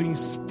adorado em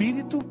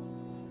espírito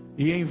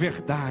e em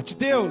verdade.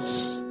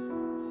 Deus,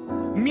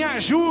 me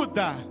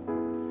ajuda,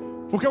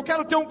 porque eu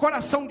quero ter um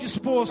coração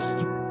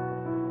disposto,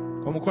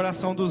 como o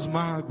coração dos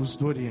magos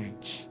do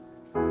Oriente.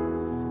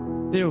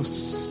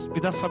 Deus, me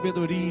dá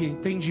sabedoria,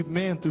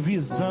 entendimento,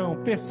 visão,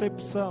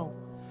 percepção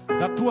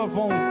da tua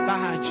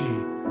vontade,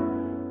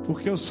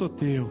 porque eu sou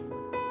teu,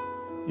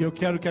 e eu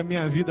quero que a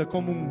minha vida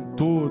como um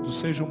todo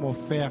seja uma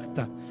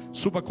oferta,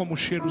 suba como um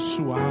cheiro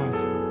suave.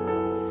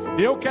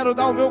 Eu quero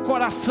dar o meu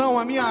coração,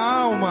 a minha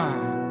alma.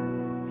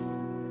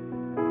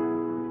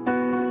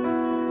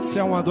 Se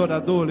é um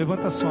adorador,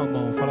 levanta a sua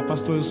mão, fala: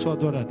 pastor, eu sou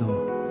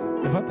adorador.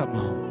 Levanta a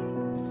mão.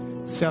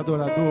 Se é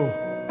adorador,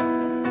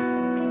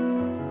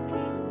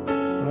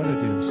 glória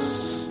a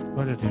Deus,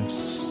 glória a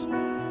Deus.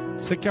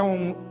 Você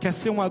quer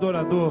ser um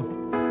adorador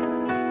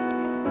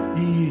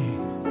e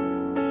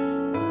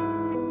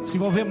se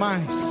envolver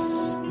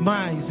mais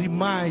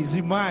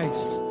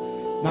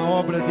na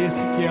obra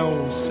desse que é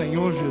o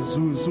Senhor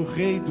Jesus, o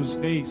Rei dos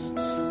Reis,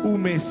 o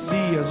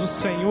Messias, o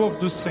Senhor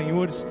dos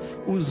Senhores,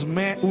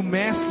 o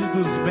Mestre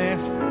dos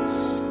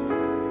Mestres,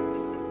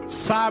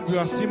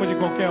 sábio acima de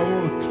qualquer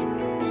outro,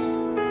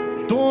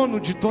 dono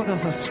de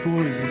todas as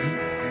coisas,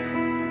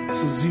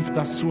 inclusive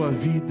da sua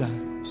vida.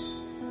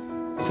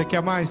 Você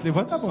quer mais?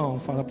 Levanta a mão,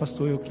 fala: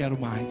 pastor, eu quero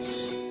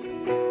mais,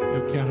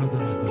 eu quero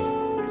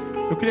adorador.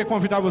 Eu queria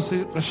convidar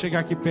você para chegar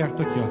aqui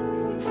perto aqui,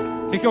 ó.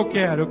 O que eu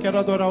quero? Eu quero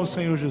adorar o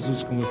Senhor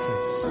Jesus com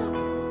vocês.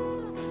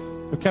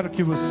 Eu quero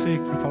que você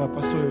que fala: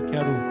 pastor, eu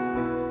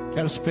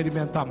quero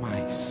experimentar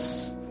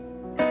mais.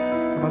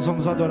 Então nós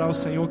vamos adorar o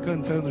Senhor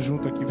cantando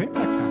junto aqui. Vem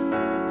para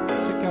cá.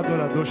 Você que é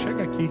adorador,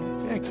 chega aqui,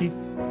 vem aqui.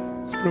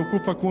 Se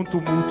preocupa com o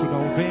tumulto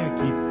não, vem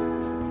aqui.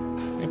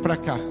 Vem para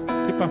cá,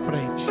 aqui para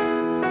frente.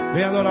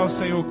 Vem adorar o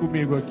Senhor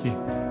comigo aqui.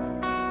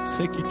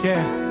 Você que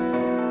quer,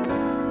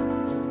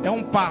 é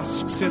um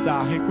passo que você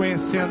dá,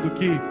 reconhecendo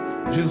que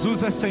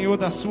Jesus é Senhor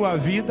da sua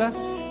vida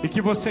e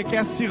que você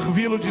quer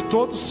servi-lo de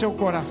todo o seu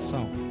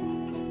coração.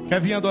 Quer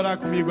vir adorar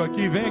comigo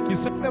aqui? Vem aqui.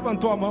 Você que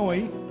levantou a mão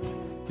aí,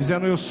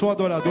 dizendo: eu sou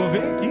adorador,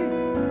 vem aqui,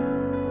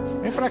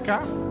 vem para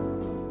cá.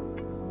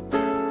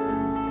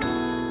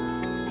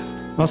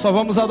 Nós só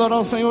vamos adorar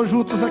o Senhor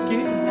juntos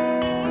aqui.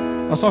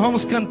 Nós só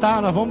vamos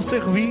cantar, nós vamos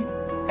servir,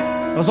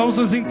 nós vamos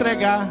nos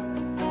entregar,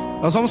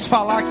 nós vamos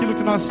falar aquilo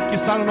que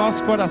está no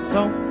nosso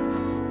coração.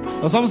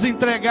 Nós vamos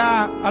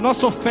entregar a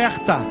nossa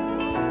oferta.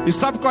 E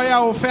sabe qual é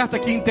a oferta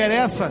que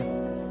interessa?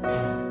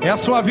 É a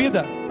sua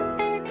vida.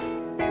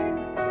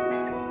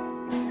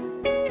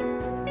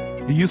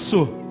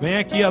 Isso, vem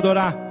aqui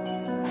adorar.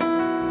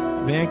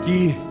 Vem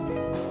aqui.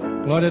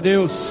 Glória a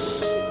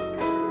Deus.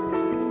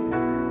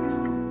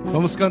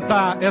 Vamos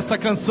cantar essa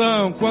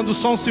canção. Quando o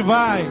som se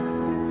vai.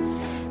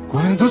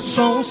 Quando o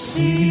som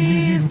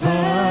se vai,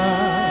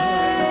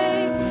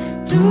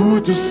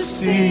 tudo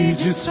se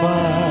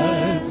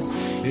desfaz.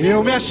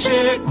 Eu me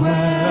achego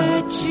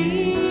a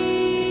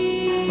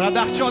ti, para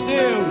dar-te, ó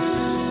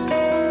Deus,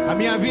 a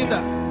minha vida.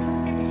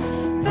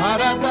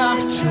 Para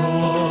dar-te,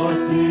 ó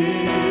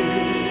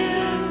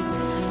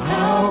Deus,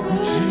 algo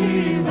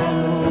de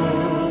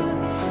valor,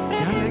 que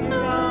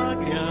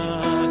alegre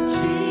a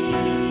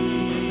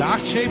ti.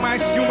 Dar-te-ei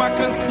mais que uma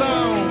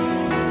canção,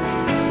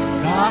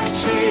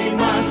 dar-te-ei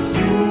mais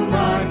que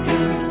uma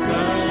canção,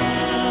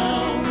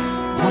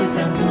 pois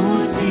a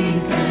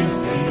música em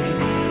si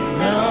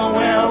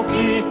não é o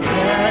que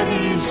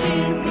queres de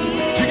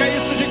mim. Diga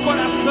isso de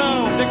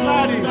coração,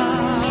 declare: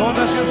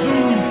 sonda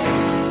Jesus.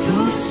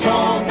 Tu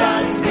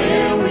sondas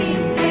meu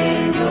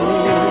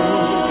interior,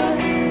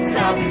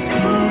 sabes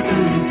tudo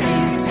que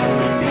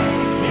sou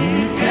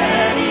e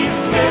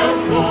queres meu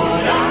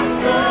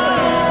coração.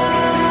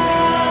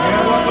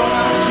 Quero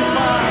adorar-te,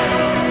 Pai.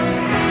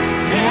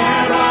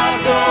 Quero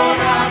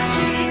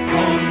adorar-te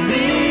com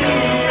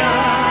minha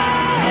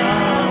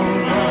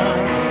alma.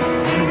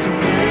 És o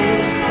meu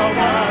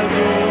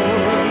Salvador,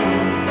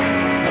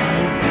 a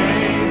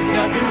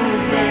essência do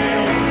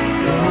meu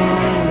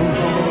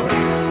louvor.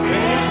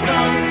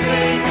 Perdão,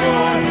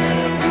 Senhor, é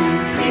o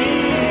que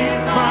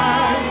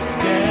mais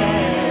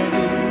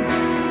quero.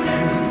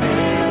 És o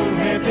meu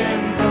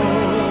Redentor,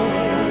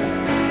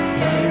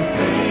 a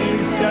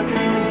essência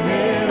do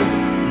meu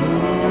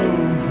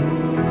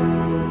louvor.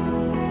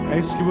 É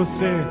isso que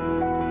você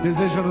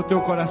deseja no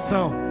teu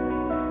coração?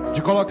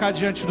 De colocar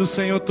diante do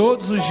Senhor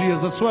todos os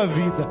dias a sua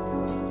vida,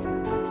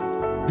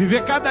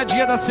 viver cada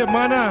dia da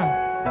semana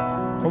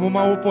como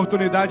uma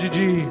oportunidade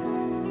de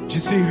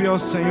servir ao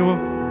Senhor.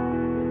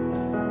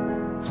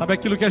 Sabe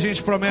aquilo que a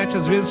gente promete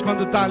às vezes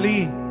quando está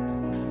ali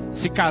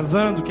se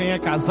casando? Quem é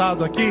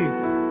casado aqui,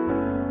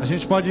 a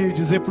gente pode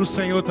dizer para o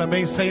Senhor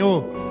também: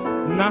 Senhor,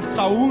 na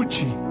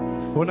saúde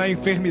ou na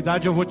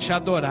enfermidade eu vou te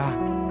adorar,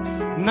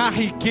 na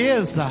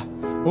riqueza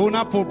ou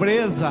na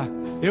pobreza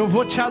eu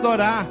vou te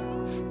adorar.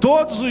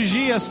 Todos os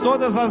dias,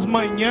 todas as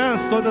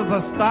manhãs, todas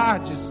as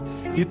tardes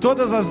e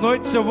todas as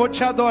noites eu vou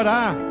te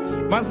adorar.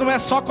 Mas não é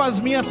só com as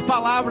minhas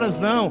palavras,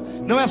 não.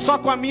 Não é só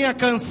com a minha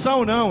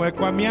canção, não. É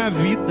com a minha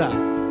vida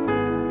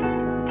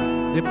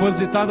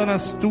depositada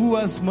nas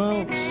tuas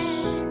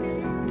mãos,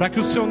 para que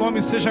o seu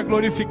nome seja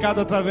glorificado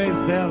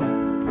através dela.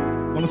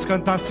 Vamos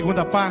cantar a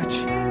segunda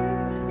parte.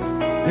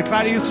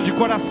 Declare isso de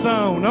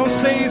coração. Não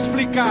sei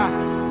explicar,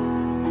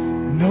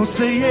 não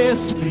sei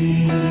explicar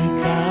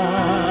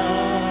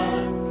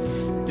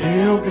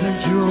teu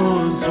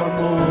grandioso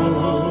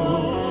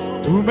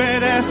amor. Tu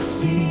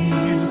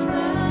mereces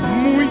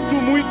muito,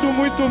 muito,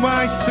 muito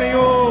mais,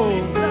 Senhor.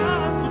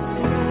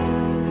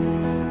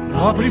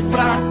 Pobre e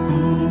fraco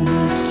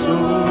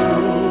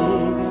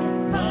sou,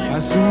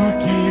 mas o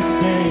que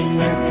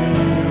tenho é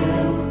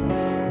teu.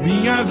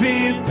 Minha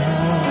vida,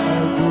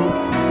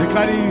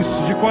 declare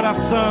isso de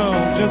coração,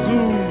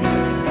 Jesus.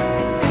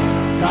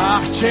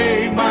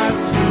 Dar-te-ei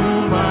mais que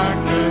uma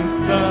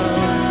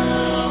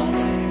canção,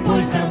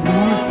 pois a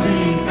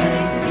música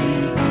em si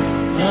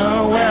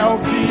não é o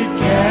que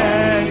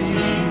queres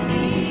de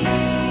mim.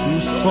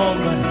 Tu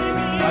sondas,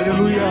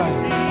 aleluia.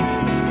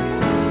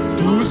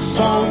 Tu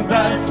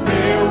sondas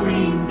meu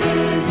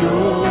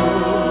interior,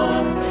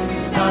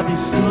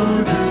 sabes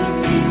tudo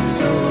que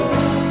sou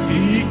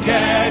e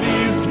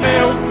queres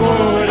meu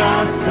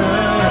coração.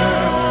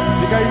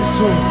 Diga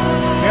isso.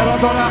 Quero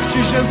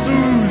adorar-te,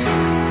 Jesus.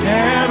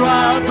 Quero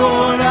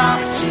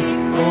adorar-te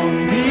com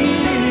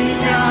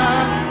minha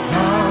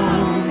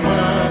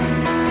alma.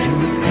 És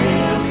o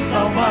meu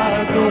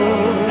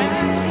Salvador,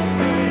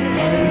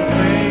 a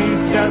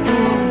essência do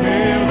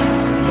meu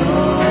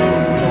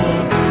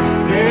louvor.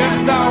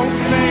 Perdão,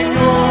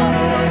 Senhor,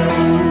 é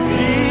o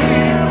que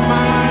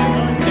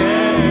mais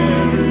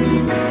quero.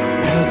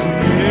 És o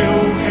meu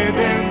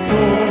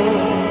Redentor,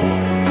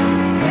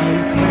 a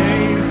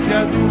essência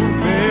do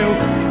meu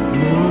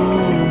louvor.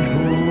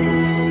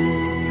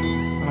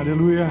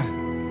 Aleluia.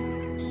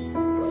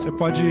 Você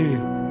pode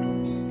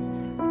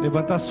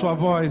levantar sua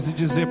voz e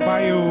dizer: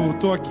 Pai, eu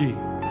estou aqui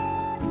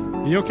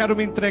e eu quero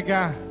me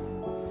entregar.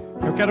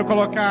 Eu quero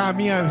colocar a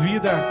minha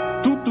vida,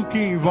 tudo que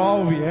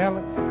envolve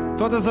ela,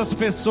 todas as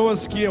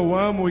pessoas que eu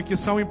amo e que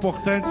são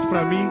importantes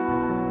para mim,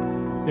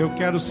 eu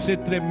quero ser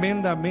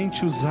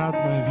tremendamente usado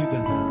na vida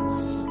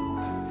delas.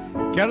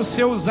 Quero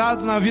ser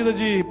usado na vida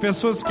de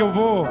pessoas que eu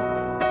vou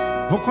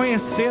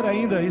conhecer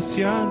ainda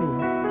esse ano.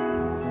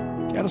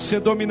 Quero ser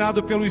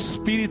dominado pelo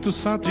Espírito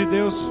Santo de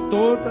Deus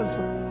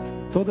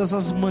todas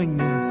as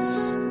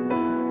manhãs.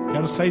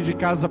 Quero sair de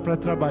casa para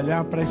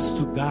trabalhar, para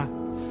estudar,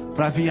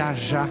 para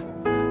viajar,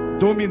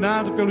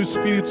 dominado pelo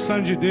Espírito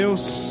Santo de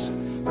Deus,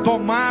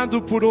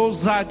 tomado por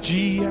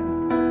ousadia.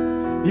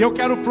 E eu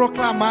quero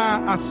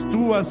proclamar as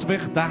tuas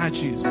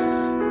verdades.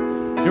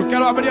 Eu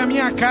quero abrir a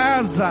minha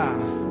casa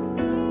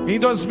em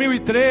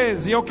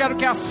 2013. Eu quero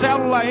que a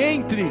célula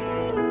entre.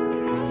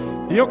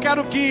 E eu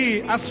quero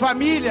que as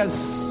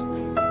famílias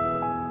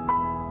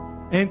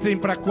entrem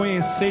para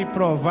conhecer e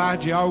provar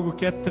de algo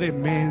que é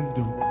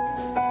tremendo.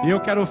 E eu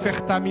quero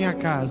ofertar minha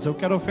casa, eu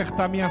quero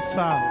ofertar minha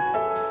sala.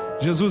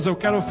 Jesus, eu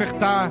quero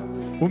ofertar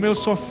o meu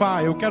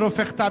sofá, eu quero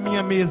ofertar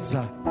minha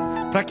mesa,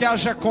 para que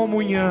haja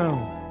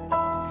comunhão.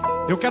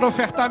 Eu quero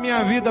ofertar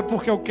minha vida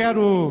porque eu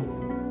quero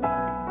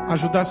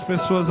ajudar as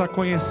pessoas a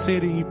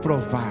conhecerem e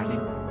provarem.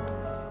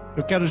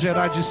 Eu quero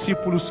gerar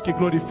discípulos que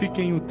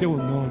glorifiquem o teu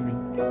nome.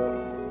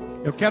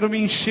 Eu quero me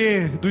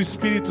encher do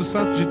Espírito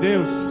Santo de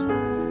Deus,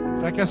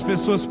 para que as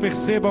pessoas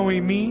percebam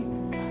em mim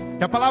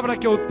que a palavra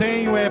que eu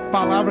tenho é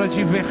palavra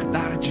de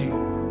verdade.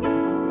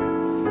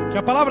 Que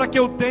a palavra que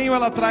eu tenho,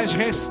 ela traz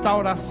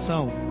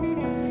restauração.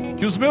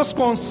 Que os meus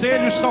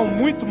conselhos são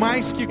muito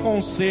mais que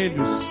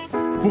conselhos,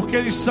 porque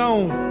eles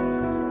são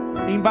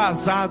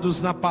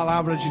embasados na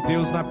palavra de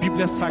Deus, na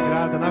Bíblia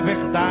Sagrada, na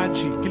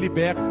verdade que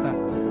liberta.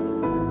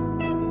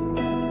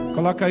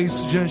 Coloca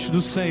isso diante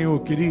do Senhor,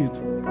 querido.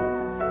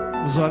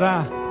 Vamos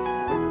orar.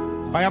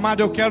 Pai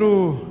amado, eu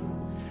quero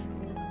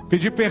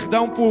pedir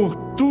perdão por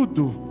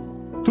tudo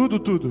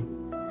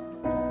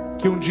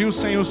que um dia o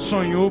Senhor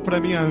sonhou para a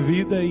minha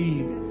vida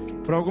e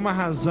por alguma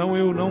razão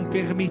eu não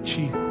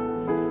permiti,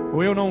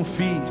 ou eu não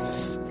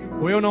fiz,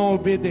 ou eu não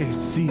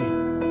obedeci.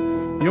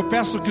 E eu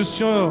peço que o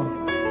Senhor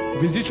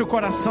visite o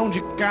coração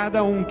de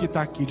cada um que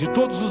está aqui, de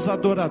todos os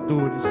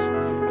adoradores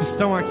que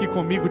estão aqui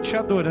comigo te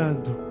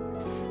adorando,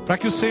 para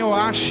que o Senhor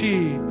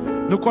ache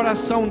no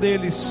coração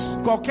deles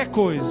qualquer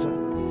coisa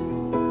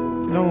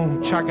que não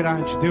te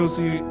agrade, Deus,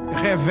 e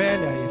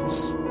revele a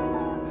eles,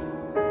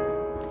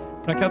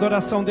 para que a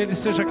adoração deles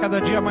seja cada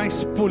dia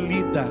mais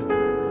polida,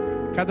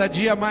 cada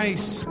dia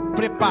mais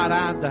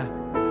preparada,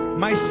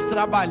 mais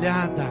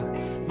trabalhada,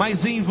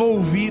 mais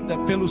envolvida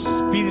pelo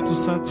Espírito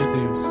Santo de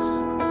Deus.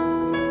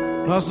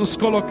 Nós nos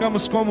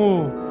colocamos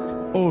como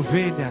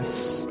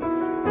ovelhas,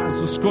 nós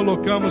nos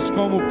colocamos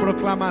como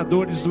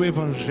proclamadores do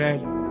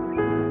Evangelho,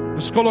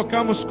 nos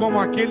colocamos como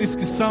aqueles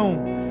que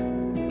são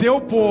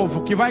teu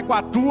povo, que vai com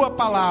a tua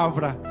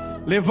palavra,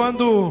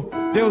 levando,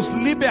 Deus,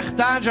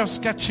 liberdade aos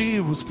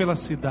cativos pela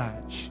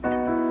cidade.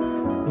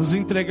 Nos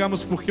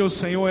entregamos porque o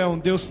Senhor é um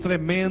Deus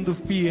tremendo,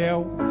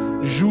 fiel,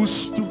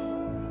 justo.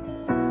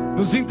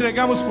 Nos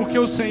entregamos porque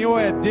o Senhor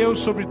é Deus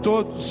sobre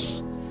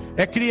todos,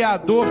 é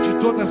Criador de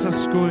todas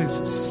as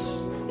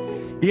coisas,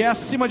 e é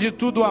acima de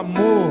tudo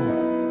amor,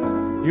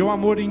 e o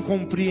amor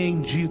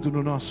incompreendido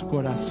no nosso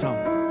coração.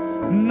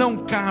 Não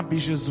cabe,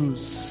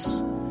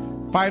 Jesus.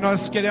 Pai,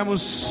 nós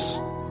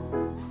queremos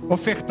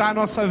ofertar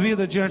nossa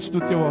vida diante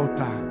do teu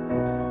altar,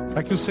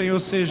 para que o Senhor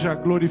seja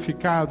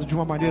glorificado de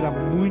uma maneira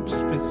muito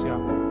especial.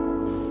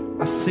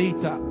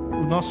 Aceita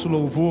o nosso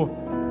louvor,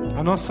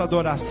 a nossa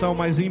adoração,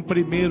 mas em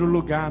primeiro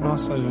lugar a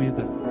nossa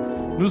vida.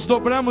 Nos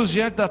dobramos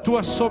diante da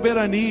tua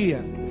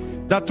soberania,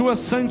 da tua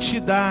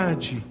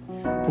santidade,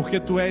 porque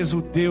tu és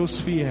o Deus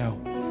fiel,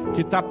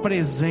 que está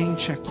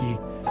presente aqui,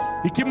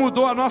 e que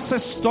mudou a nossa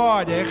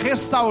história,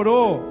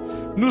 restaurou,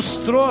 nos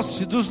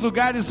trouxe dos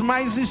lugares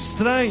mais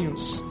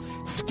estranhos,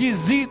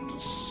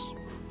 esquisitos,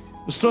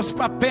 nos trouxe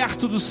para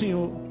perto do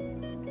Senhor.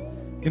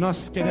 E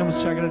nós queremos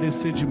te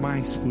agradecer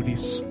demais por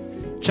isso.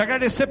 Te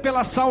agradecer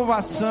pela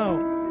salvação,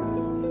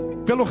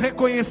 pelo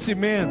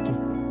reconhecimento,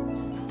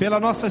 pela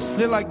nossa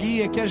estrela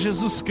guia, que é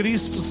Jesus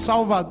Cristo,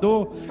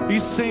 Salvador e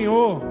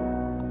Senhor,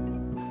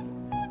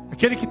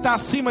 aquele que está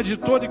acima de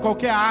todo e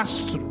qualquer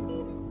astro,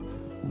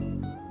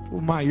 o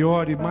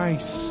maior e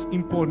mais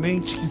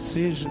imponente que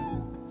seja.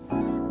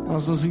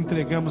 Nós nos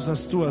entregamos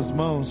nas tuas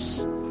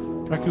mãos,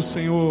 para que o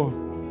Senhor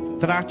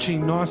trate em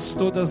nós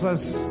todas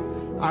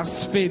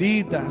as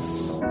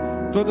feridas,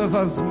 todas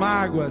as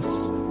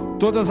mágoas,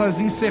 todas as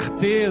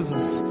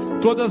incertezas,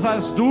 todas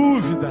as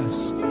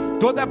dúvidas,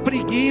 toda a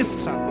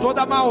preguiça,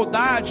 toda a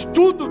maldade,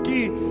 tudo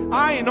que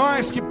há em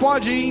nós que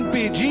pode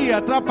impedir,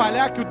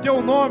 atrapalhar que o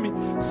teu nome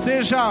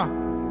seja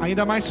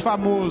ainda mais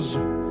famoso,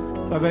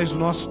 através do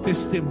nosso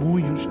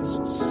testemunho,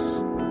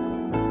 Jesus.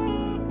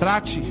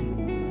 Trate,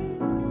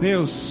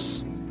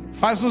 Deus,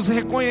 faz-nos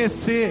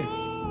reconhecer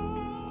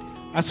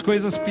as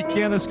coisas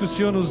pequenas que o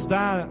Senhor nos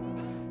dá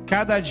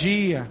cada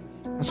dia,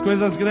 as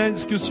coisas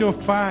grandes que o Senhor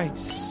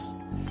faz,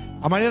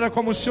 a maneira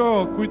como o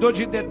Senhor cuidou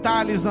de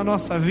detalhes na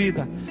nossa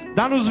vida.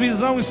 Dá-nos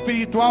visão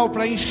espiritual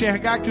para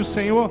enxergar que o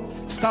Senhor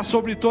está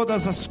sobre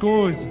todas as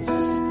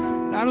coisas.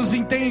 Dá-nos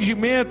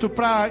entendimento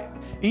para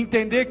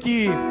entender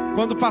que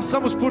quando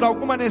passamos por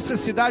alguma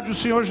necessidade, o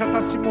Senhor já está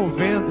se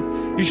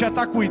movendo, e já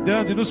está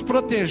cuidando, e nos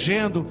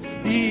protegendo,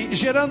 e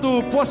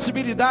gerando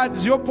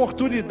possibilidades e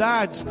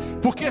oportunidades,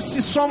 porque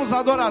se somos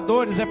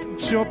adoradores, é porque o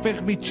Senhor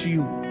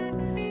permitiu,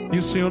 e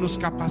o Senhor nos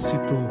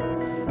capacitou,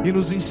 e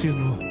nos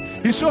ensinou,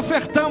 e se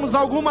ofertamos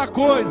alguma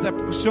coisa, é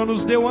porque o Senhor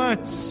nos deu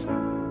antes,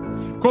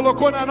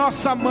 colocou na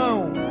nossa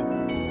mão.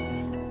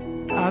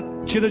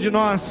 Tira de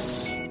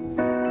nós,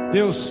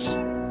 Deus,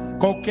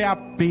 qualquer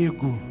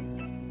apego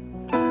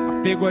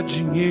a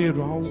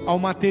dinheiro, ao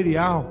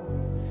material,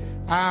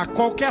 a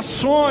qualquer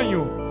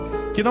sonho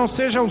que não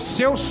seja o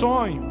seu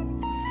sonho,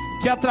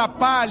 que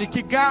atrapalhe,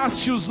 que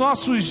gaste os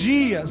nossos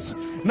dias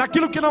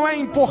naquilo que não é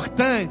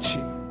importante,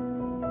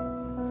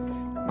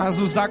 mas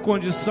nos dá a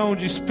condição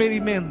de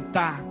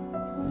experimentar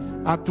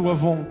a tua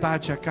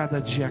vontade a cada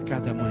dia, a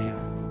cada manhã.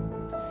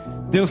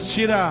 Deus,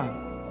 tira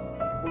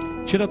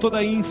toda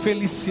a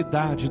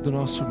infelicidade do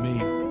nosso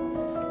meio,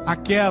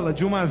 aquela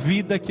de uma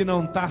vida que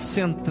não está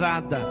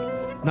centrada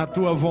na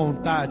tua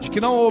vontade, que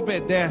não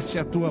obedece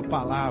à tua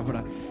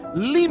palavra.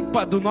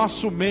 Limpa do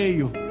nosso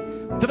meio,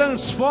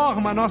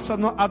 transforma a nossa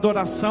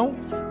adoração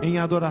em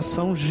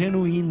adoração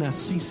genuína,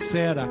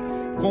 sincera,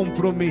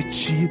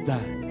 comprometida,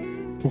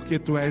 porque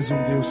tu és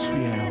um Deus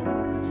fiel,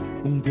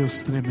 um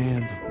Deus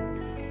tremendo,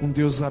 um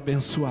Deus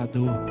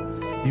abençoador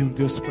e um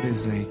Deus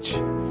presente.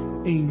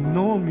 Em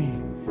nome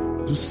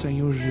do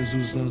Senhor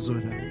Jesus nós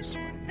oramos,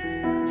 Pai.